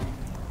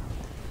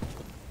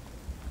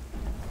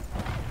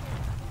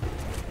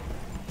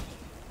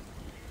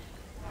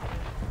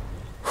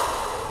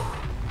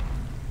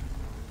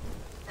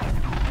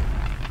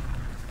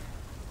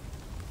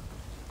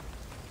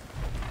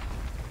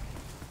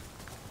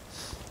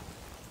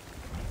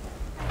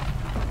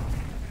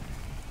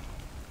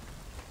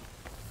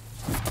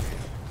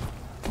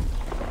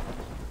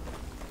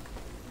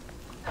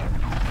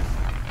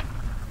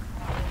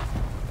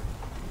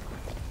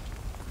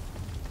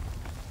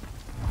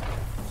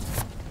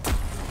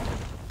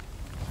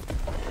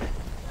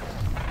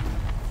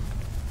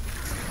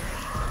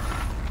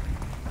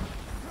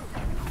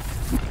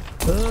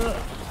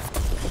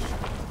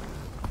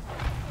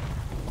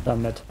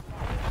 Damn it.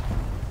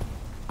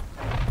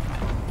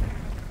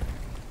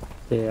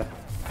 There.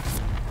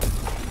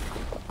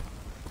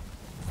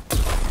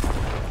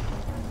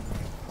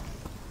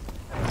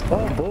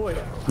 Oh boy!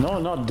 No,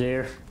 not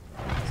there.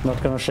 It's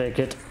not gonna shake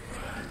it.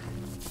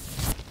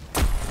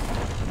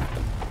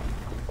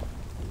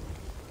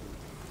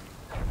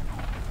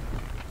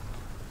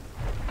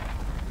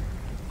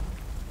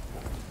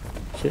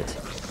 Shit.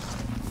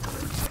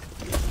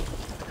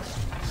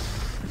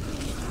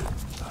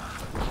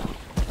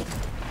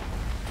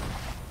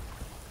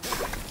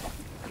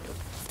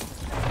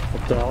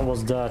 What the hell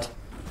was that?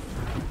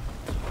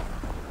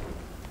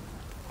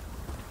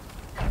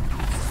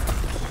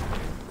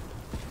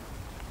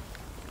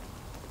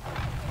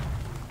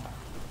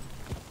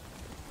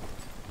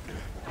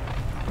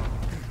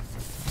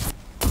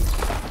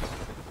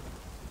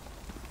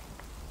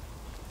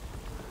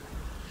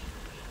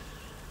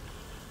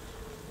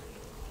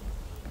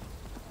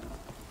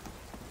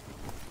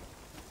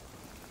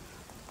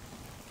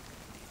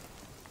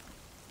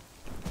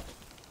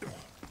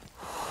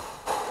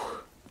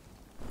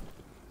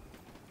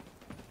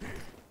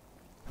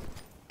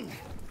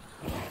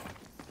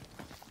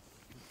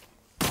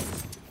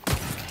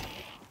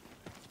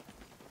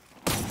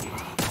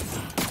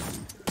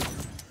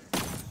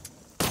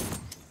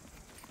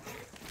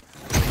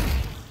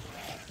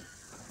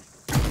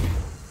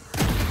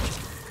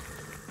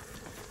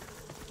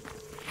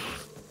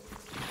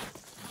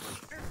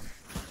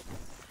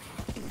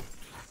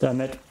 Damn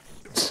it.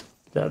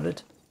 Damn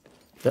it.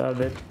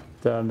 Damn it.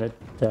 Damn it.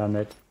 Damn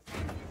it.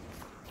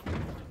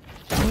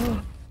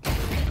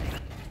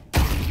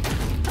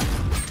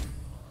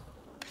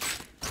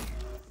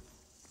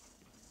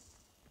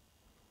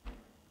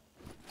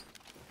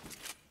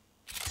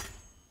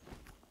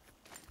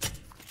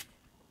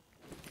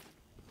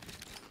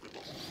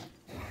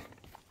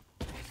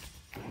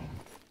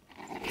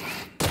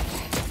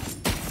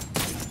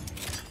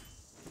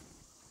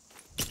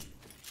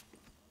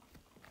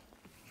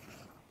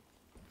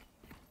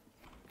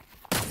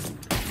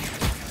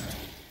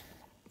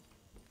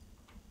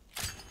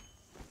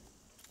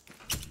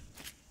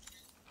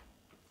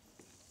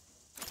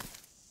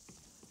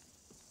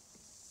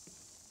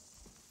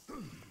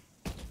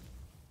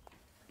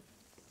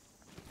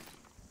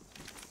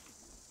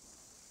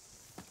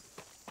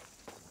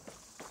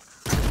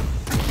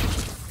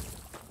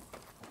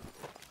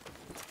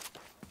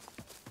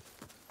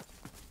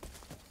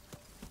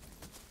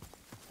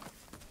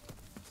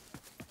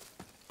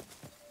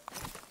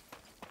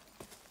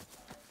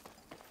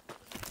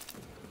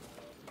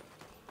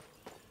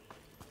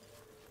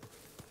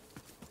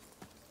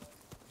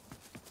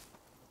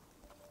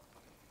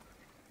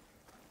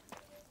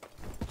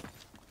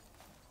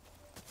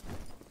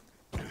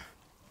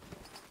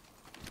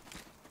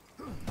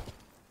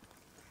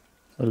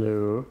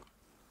 Hello.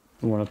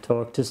 You wanna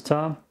talk this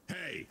time?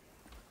 Hey!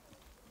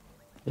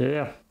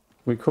 Yeah.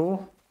 We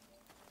cool?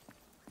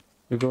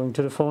 You're going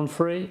to the phone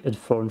free?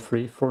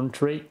 Phone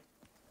tree?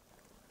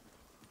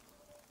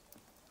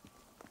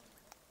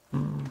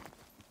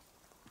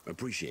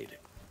 Appreciate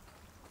it.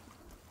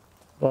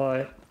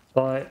 Bye.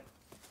 Bye.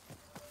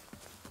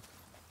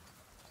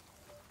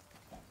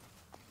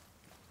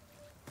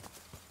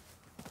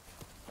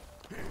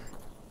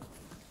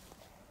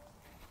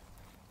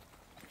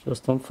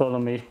 Just don't follow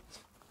me.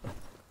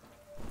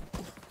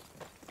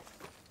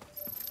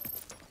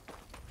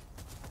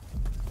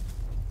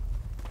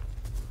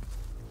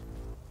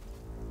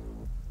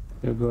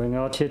 You're going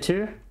out here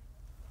too?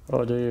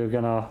 Or are you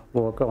gonna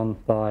walk on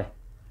by?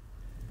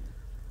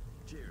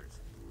 Cheers.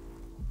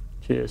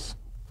 Cheers.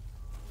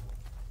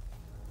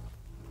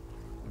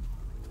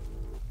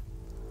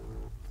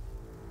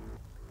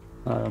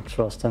 I don't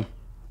trust him.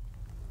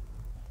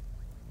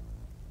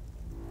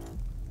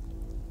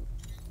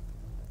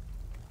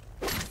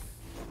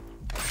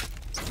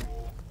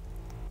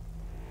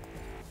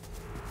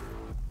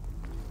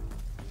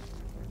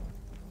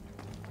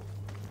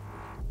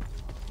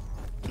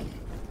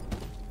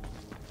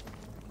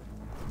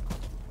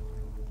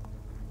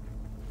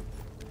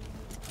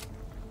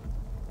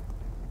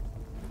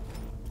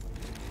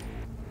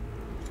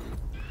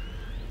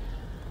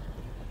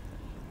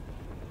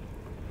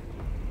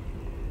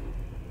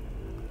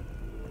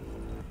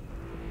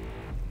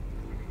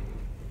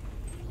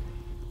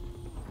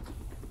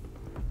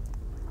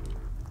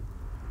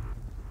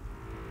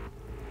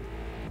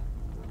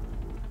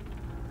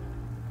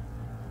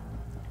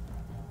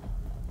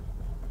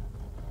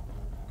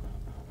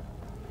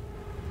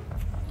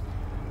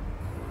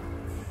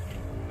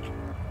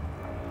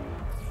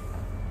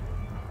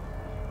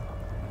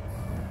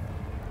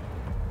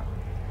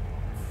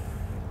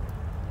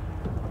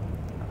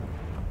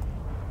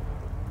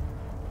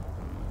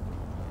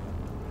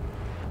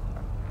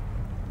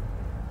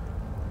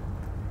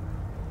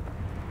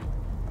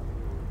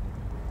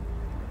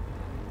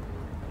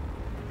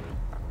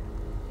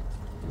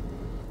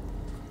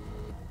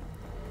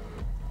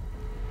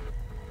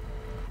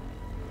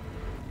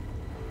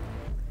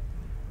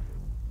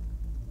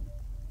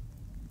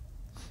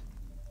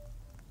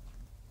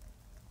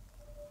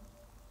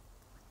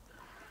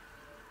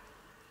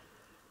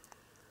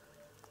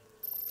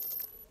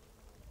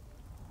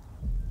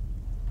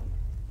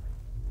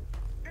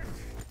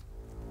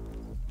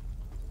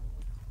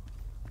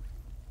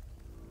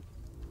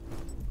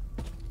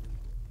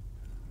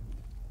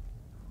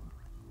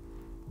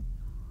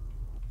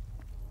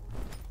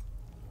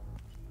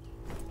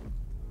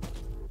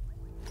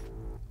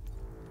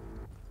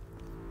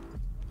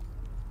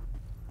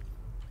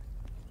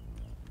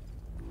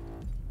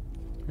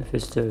 If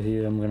he's still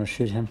here, I'm gonna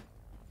shoot him.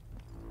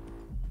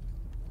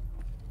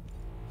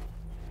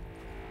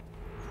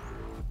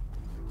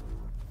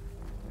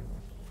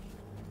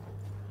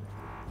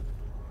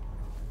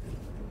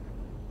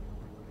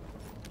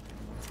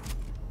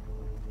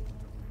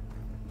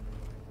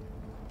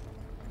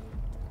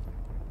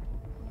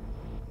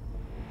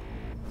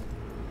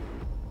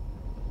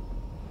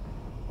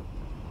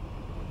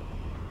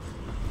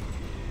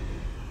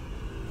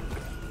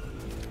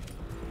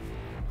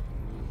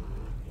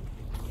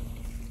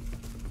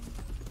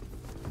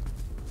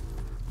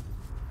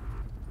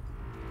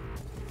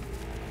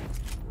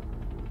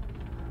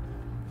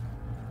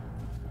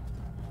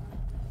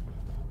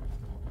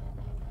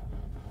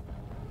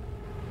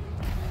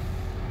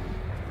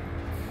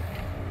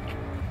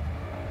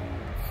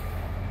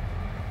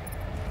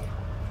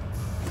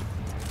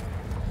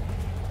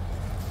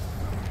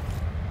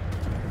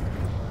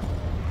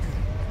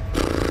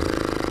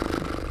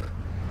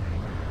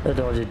 That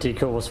audio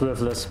deco was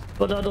worthless,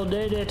 but I don't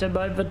need it in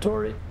my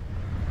inventory.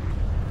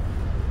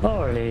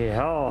 Holy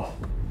hell.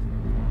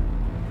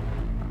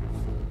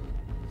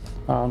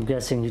 I'm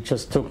guessing you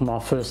just took my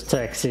first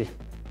taxi.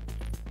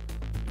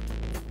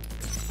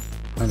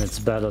 And it's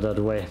better that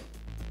way.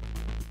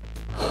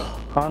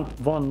 Hunt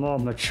one more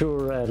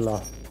mature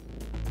rattler.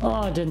 Oh,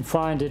 I didn't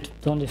find it.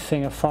 The only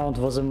thing I found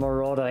was a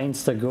Marauder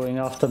insta going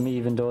after me,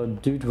 even though a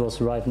dude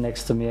was right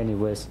next to me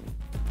anyways.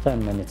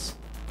 10 minutes.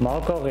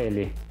 Marco,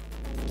 really?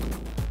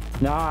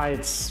 Nah,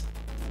 it's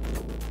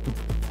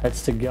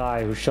the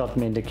guy who shot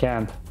me in the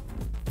camp.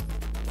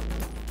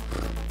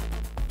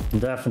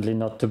 Definitely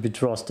not to be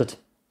trusted.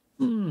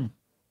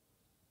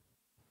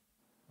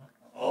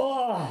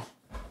 Oh.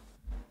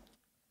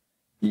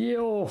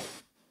 Yo.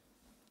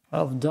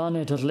 I've done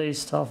it, at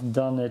least. I've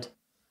done it.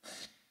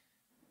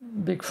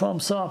 Big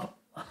thumbs up.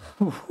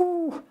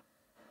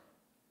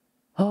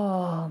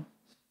 Ah.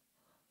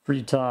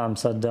 3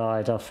 times I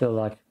died, I feel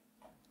like.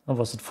 Or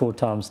was it 4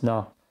 times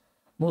now?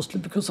 Mostly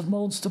because of my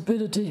own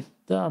stupidity.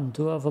 Damn,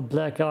 do I have a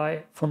black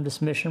eye from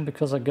this mission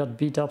because I got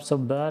beat up so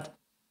bad?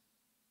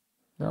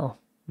 No,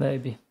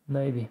 maybe.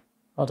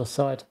 Other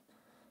side.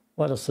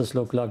 Why does this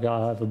look like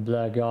I have a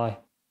black eye?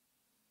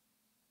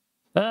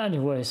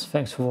 Anyways,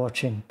 thanks for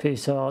watching.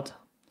 Peace out.